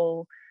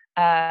cycle,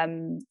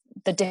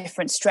 the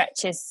different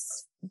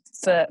stretches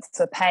for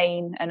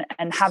pain,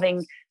 and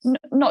having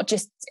not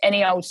just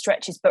any old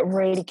stretches, but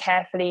really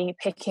carefully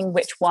picking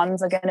which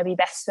ones are going to be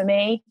best for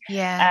me.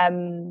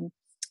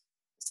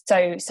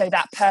 So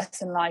that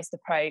personalized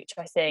approach,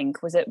 I think,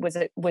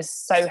 was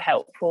so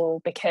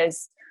helpful,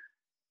 because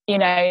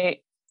I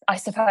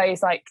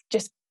suppose, like,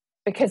 just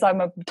because I'm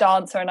a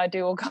dancer and I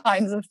do all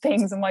kinds of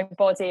things in my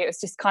body, it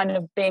was just kind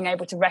of being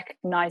able to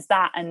recognize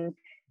that and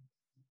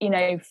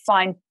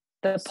find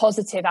the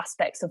positive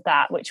aspects of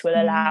that, which will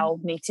allow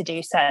me to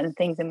do certain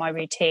things in my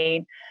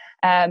routine.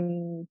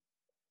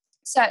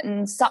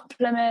 Certain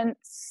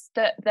supplements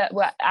that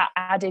were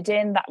added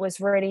in, that was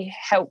really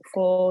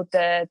helpful.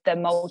 The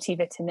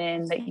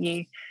multivitamin that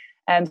you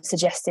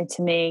suggested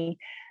to me,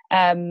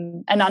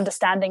 and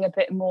understanding a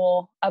bit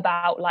more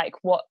about, like,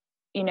 what,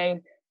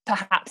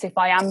 perhaps if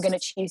I am going to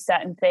choose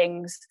certain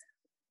things,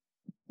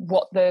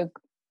 what the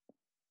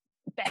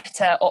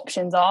better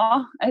options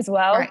are as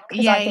well,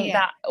 because I think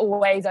that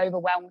always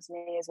overwhelms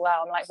me as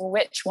well. I'm like, well,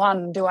 which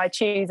one do I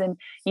choose? And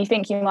you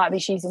think you might be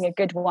choosing a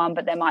good one,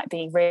 but there might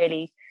be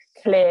really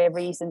clear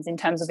reasons in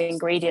terms of the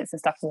ingredients and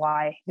stuff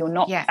why you're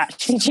not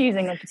actually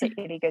choosing a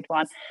particularly good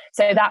one.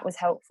 So that was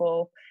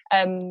helpful.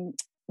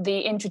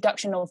 The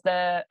introduction of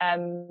the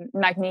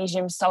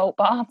magnesium salt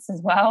baths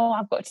as well,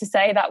 I've got to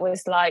say, that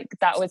was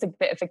a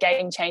bit of a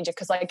game changer,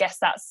 because I guess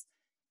that's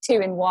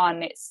 2 in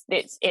 1.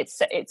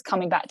 It's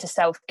coming back to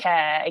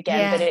self-care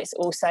again, but it's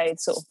also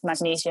sort of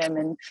magnesium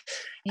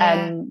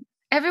and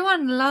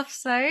everyone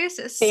loves those.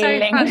 It's so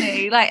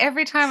funny. Like,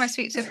 every time I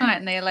speak to a client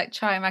and they like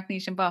try a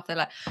magnesium bath, they're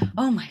like,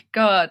 oh my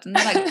God. And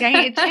they're like,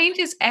 it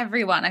changes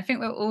everyone. I think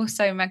we're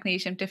also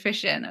magnesium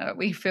deficient.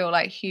 We feel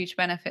like huge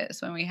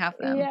benefits when we have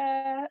them.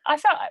 Yeah. I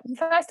felt like the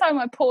first time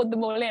I poured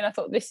them all in, I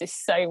thought, this is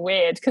so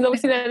weird, because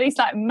obviously they're these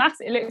like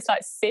massive, it looks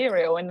like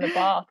cereal in the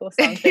bath or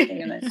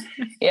something. And then,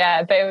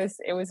 but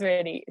it was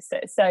really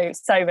so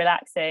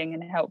relaxing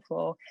and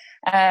helpful.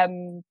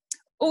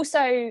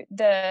 Also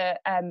the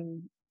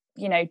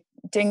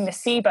doing the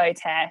SIBO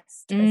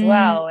test as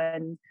well,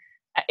 and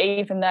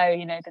even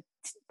though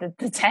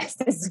the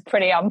test is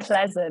pretty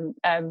unpleasant,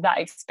 that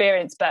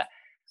experience, but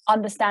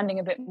understanding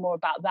a bit more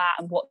about that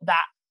and what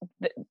that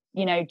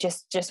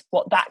just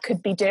what that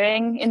could be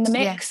doing in the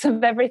mix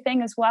of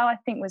everything as well, I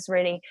think was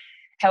really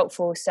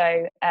helpful.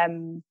 So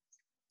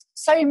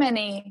so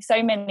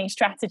many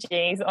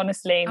strategies,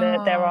 honestly.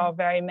 There are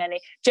very many.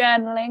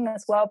 Journaling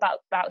as well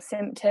about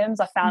symptoms,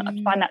 I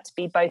find that to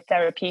be both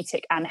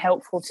therapeutic and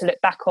helpful to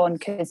look back on,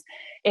 because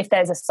if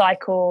there's a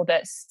cycle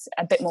that's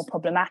a bit more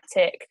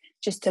problematic,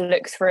 just to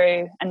look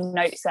through and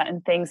note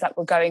certain things that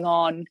were going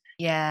on,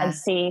 and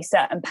see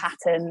certain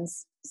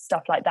patterns,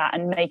 stuff like that,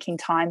 and making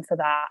time for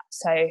that.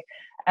 So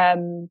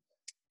and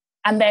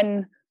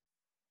then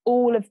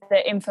all of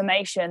the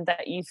information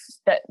that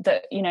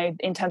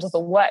in terms of the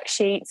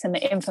worksheets and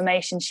the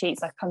information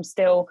sheets, like I'm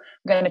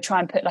going to try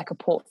and put like a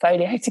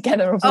portfolio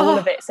together of all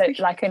of it, so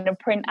like in a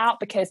print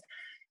out, because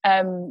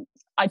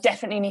I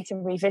definitely need to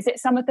revisit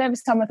some of them.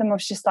 I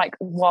was just like,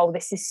 wow,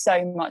 this is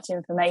so much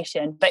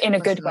information, but in a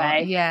good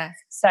way.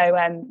 So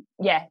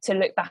to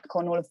look back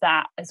on all of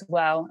that as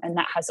well, and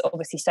that has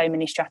obviously so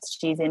many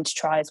strategies in to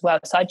try as well.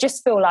 So I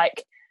just feel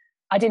like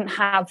I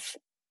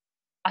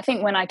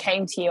think when I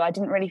came to you, I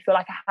didn't really feel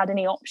like I had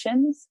any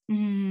options,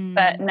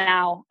 but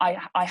now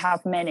I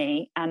have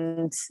many,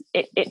 and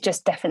it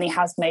just definitely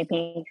has made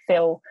me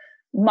feel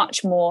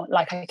much more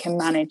like I can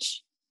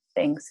manage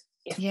things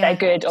if they're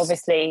good,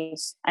 obviously,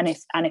 and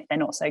if they're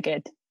not so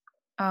good.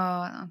 Oh,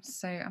 I'm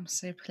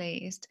so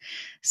pleased.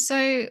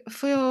 So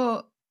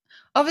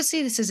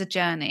obviously this is a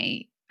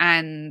journey,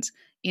 And,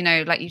 you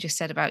know, like you just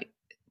said about,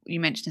 you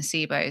mentioned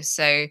SIBO.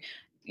 So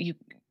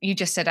you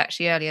just said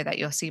actually earlier that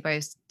your SIBO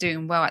is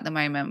doing well at the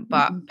moment,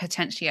 but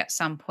potentially at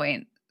some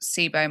point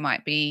SIBO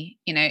might be,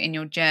 you know, in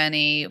your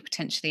journey, or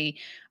potentially,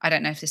 I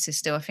don't know if this is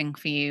still a thing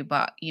for you,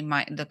 but you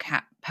might look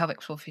at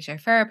pelvic floor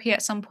physiotherapy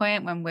at some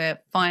point when we're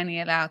finally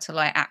allowed to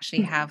like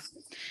actually have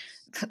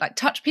like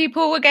touch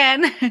people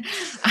again.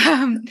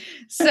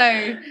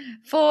 So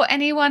for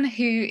anyone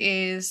who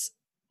is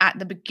at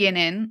the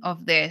beginning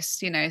of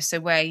this, you know, so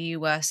where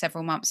you were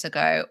several months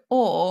ago,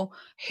 or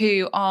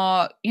who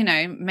are, you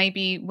know,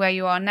 maybe where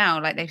you are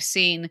now, like they've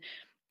seen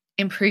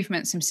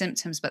improvements in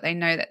symptoms, but they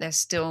know that there's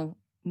still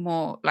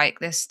more, like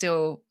there's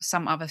still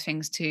some other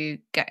things to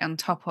get on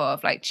top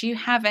of. Like, do you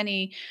have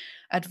any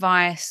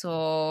advice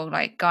or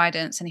like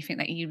guidance, anything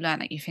that you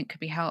learned that you think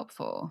could be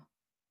helpful?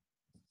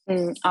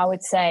 I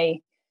would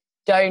say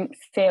don't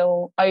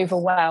feel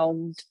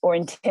overwhelmed or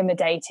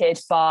intimidated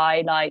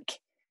by, like,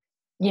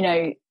 you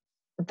know,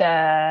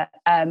 the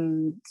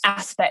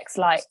aspects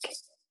like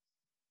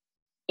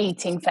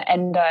eating for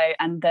endo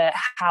and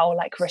how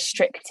like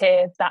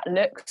restrictive that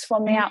looks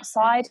from the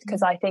outside,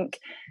 because I think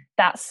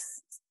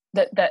that's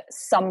that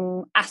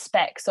some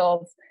aspects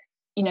of,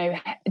 you know,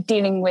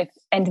 dealing with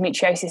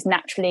endometriosis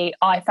naturally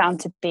I found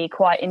to be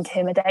quite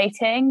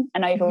intimidating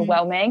and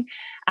overwhelming.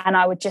 And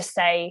I would just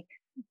say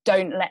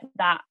don't let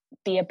that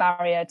be a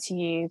barrier to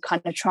you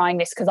kind of trying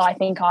this, because I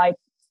think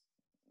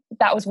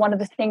that was one of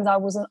the things I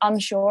wasn't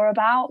unsure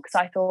about, because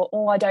I thought,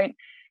 I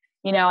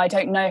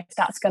don't know if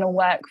that's going to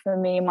work for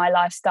me in my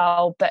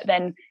lifestyle. But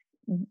then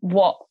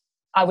what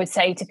I would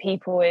say to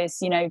people is,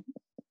 you know,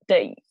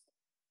 that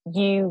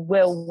you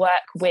will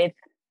work with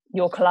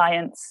your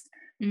clients'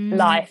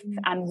 life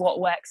and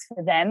what works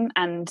for them.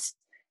 And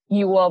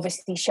you will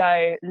obviously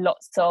show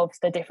lots of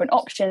the different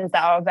options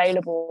that are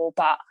available.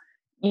 But,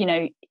 you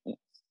know,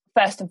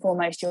 first and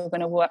foremost, you're going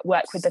to work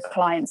with the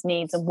client's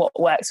needs and what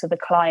works for the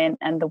client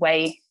and the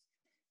way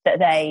that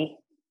they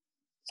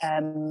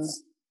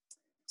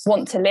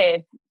want to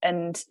live,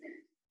 and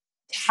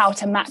how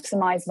to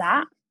maximize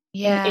that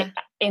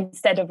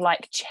instead of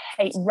like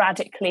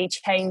radically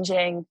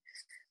changing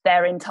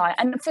their entire.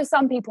 And for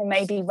some people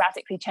maybe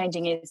radically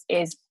changing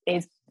is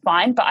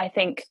fine, but I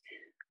think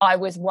I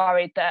was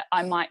worried that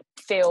I might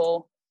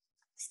feel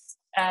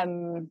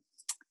kind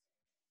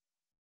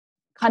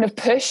of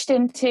pushed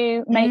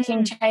into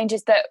making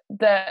changes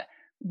that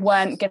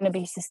weren't going to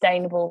be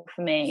sustainable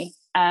for me,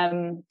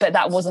 but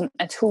that wasn't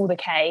at all the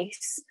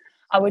case.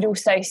 I would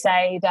also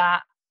say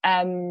that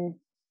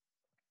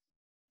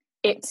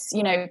it's,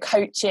 you know,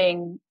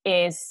 coaching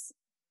is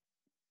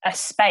a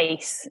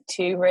space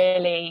to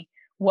really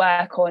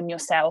work on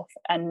yourself,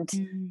 and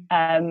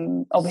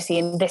obviously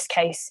in this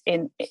case,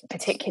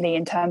 particularly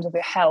in terms of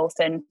your health.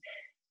 And,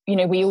 you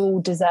know, we all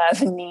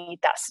deserve and need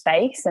that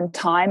space and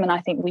time, and I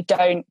think we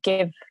don't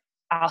give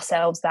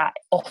ourselves that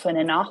often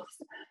enough.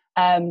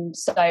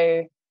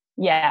 So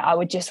yeah, I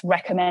would just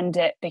recommend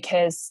it,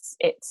 because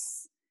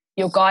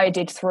you're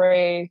guided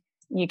through,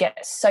 you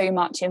get so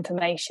much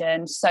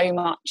information, so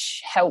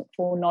much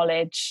helpful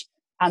knowledge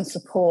and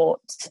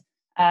support,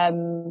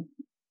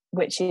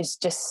 which is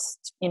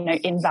just, you know,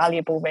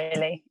 invaluable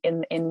really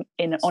in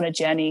on a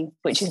journey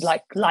which is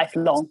like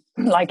lifelong,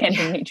 like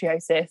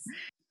endometriosis.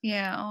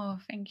 Yeah. Oh,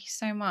 thank you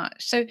so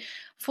much. So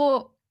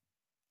for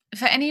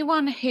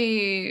anyone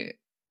who,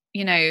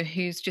 you know,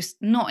 who's just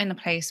not in a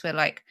place where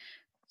like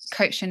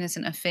coaching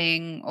isn't a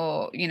thing,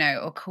 or, you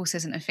know, or course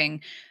isn't a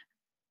thing,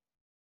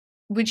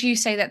 would you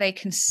say that they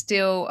can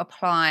still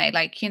apply,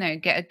 like, you know,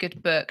 get a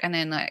good book and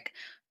then like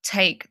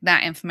take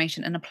that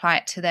information and apply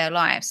it to their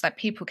lives? Like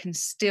people can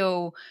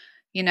still,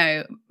 you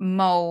know,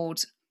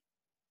 mold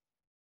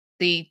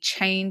the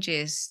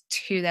changes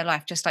to their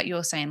life, just like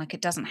you're saying. Like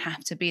it doesn't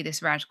have to be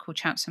this radical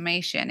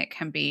transformation. It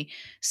can be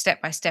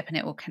step by step, and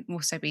it can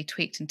also be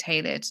tweaked and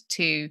tailored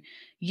to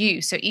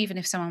you. So even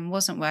if someone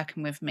wasn't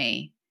working with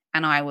me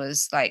and I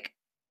was like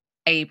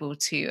able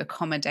to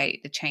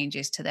accommodate the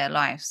changes to their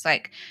lives,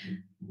 like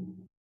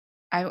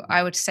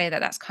I would say that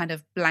that's kind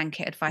of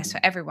blanket advice for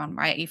everyone,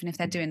 right? Even if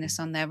they're doing this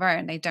on their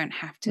own, they don't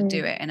have to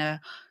do it in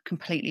a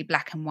completely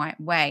black and white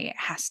way. It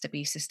has to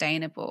be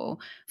sustainable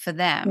for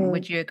them.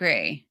 Would you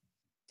agree?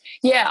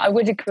 Yeah, I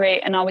would agree.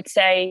 And I would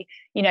say,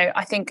 you know,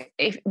 I think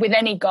if with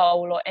any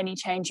goal or any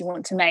change you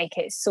want to make,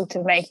 it's sort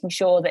of making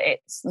sure that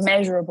it's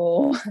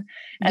measurable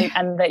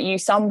and that you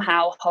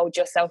somehow hold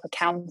yourself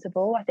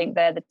accountable. I think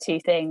they're the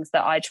two things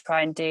that I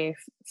try and do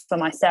for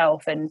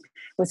myself, and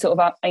would sort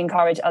of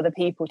encourage other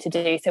people to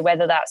do. So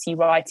whether that's you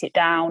write it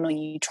down or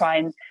you try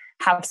and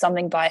have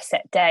something by a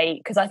set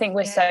date, because I think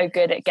we're so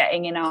good at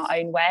getting in our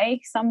own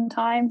way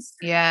sometimes.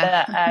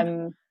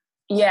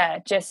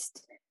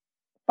 Just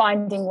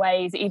finding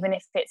ways, even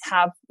if it's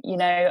have, you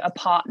know, a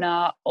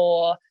partner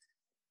or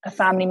a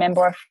family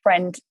member or a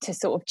friend to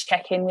sort of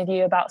check in with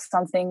you about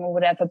something or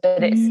whatever.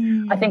 But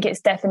I think it's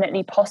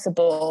definitely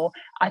possible.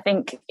 I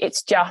think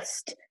it's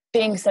just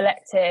being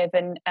selective,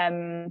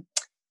 and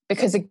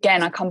because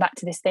again, I come back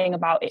to this thing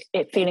about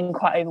it feeling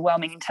quite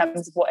overwhelming in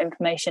terms of what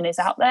information is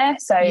out there.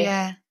 So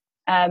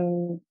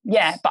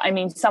But I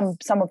mean,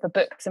 some of the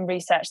books and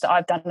research that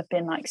I've done have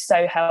been like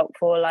so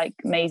helpful. Like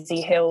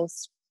Maisie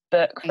Hill's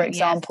book, for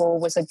example,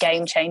 was a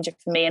game changer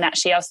for me. And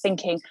actually, I was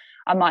thinking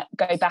I might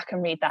go back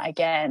and read that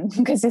again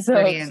because it's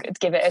always good to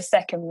give it a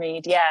second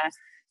read. Yeah.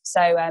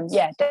 So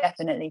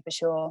definitely, for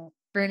sure.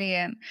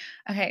 Brilliant.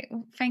 Okay,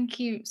 well, thank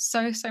you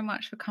so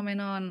much for coming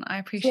on. I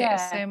appreciate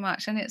it so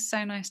much, and it's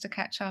so nice to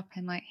catch up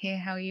and like hear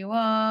how you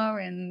are.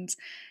 And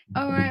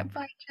all right,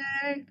 bye,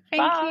 Jo.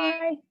 Thank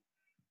you.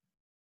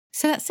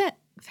 So that's it.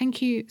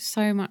 Thank you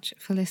so much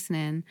for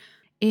listening.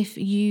 If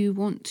you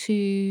want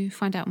to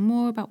find out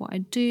more about what I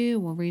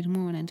do or read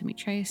more on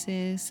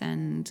endometriosis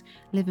and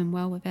living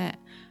well with it,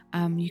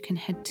 you can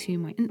head to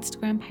my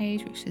Instagram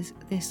page, which is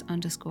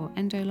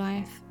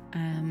this_endolife.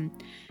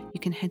 You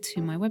can head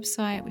to my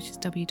website, which is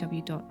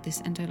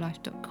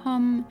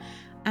www.thisendolife.com,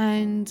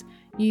 and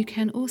you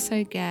can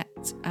also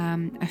get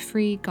a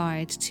free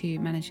guide to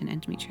managing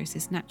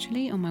endometriosis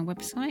naturally on my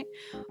website.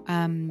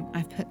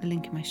 I've put the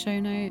link in my show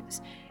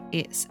notes.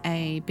 It's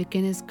a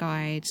beginner's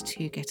guide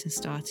to getting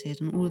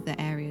started on all of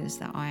the areas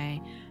that I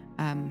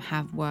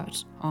have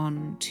worked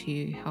on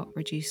to help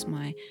reduce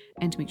my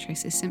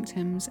endometriosis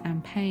symptoms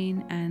and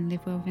pain and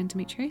live well with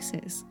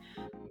endometriosis.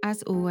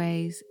 As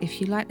always,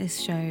 if you like this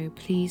show,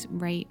 please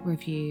rate,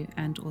 review,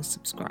 and or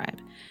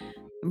subscribe.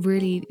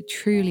 Really,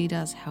 truly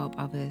does help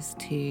others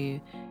to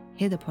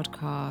hear the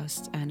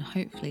podcast and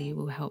hopefully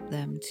will help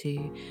them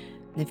to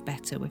live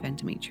better with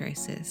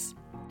endometriosis.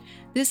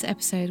 This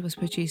episode was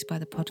produced by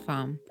The Pod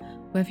Farm.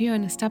 Whether you're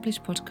an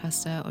established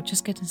podcaster or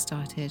just getting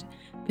started,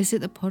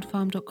 visit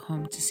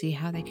thepodfarm.com to see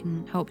how they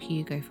can help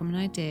you go from an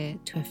idea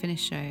to a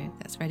finished show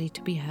that's ready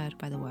to be heard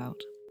by the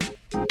world.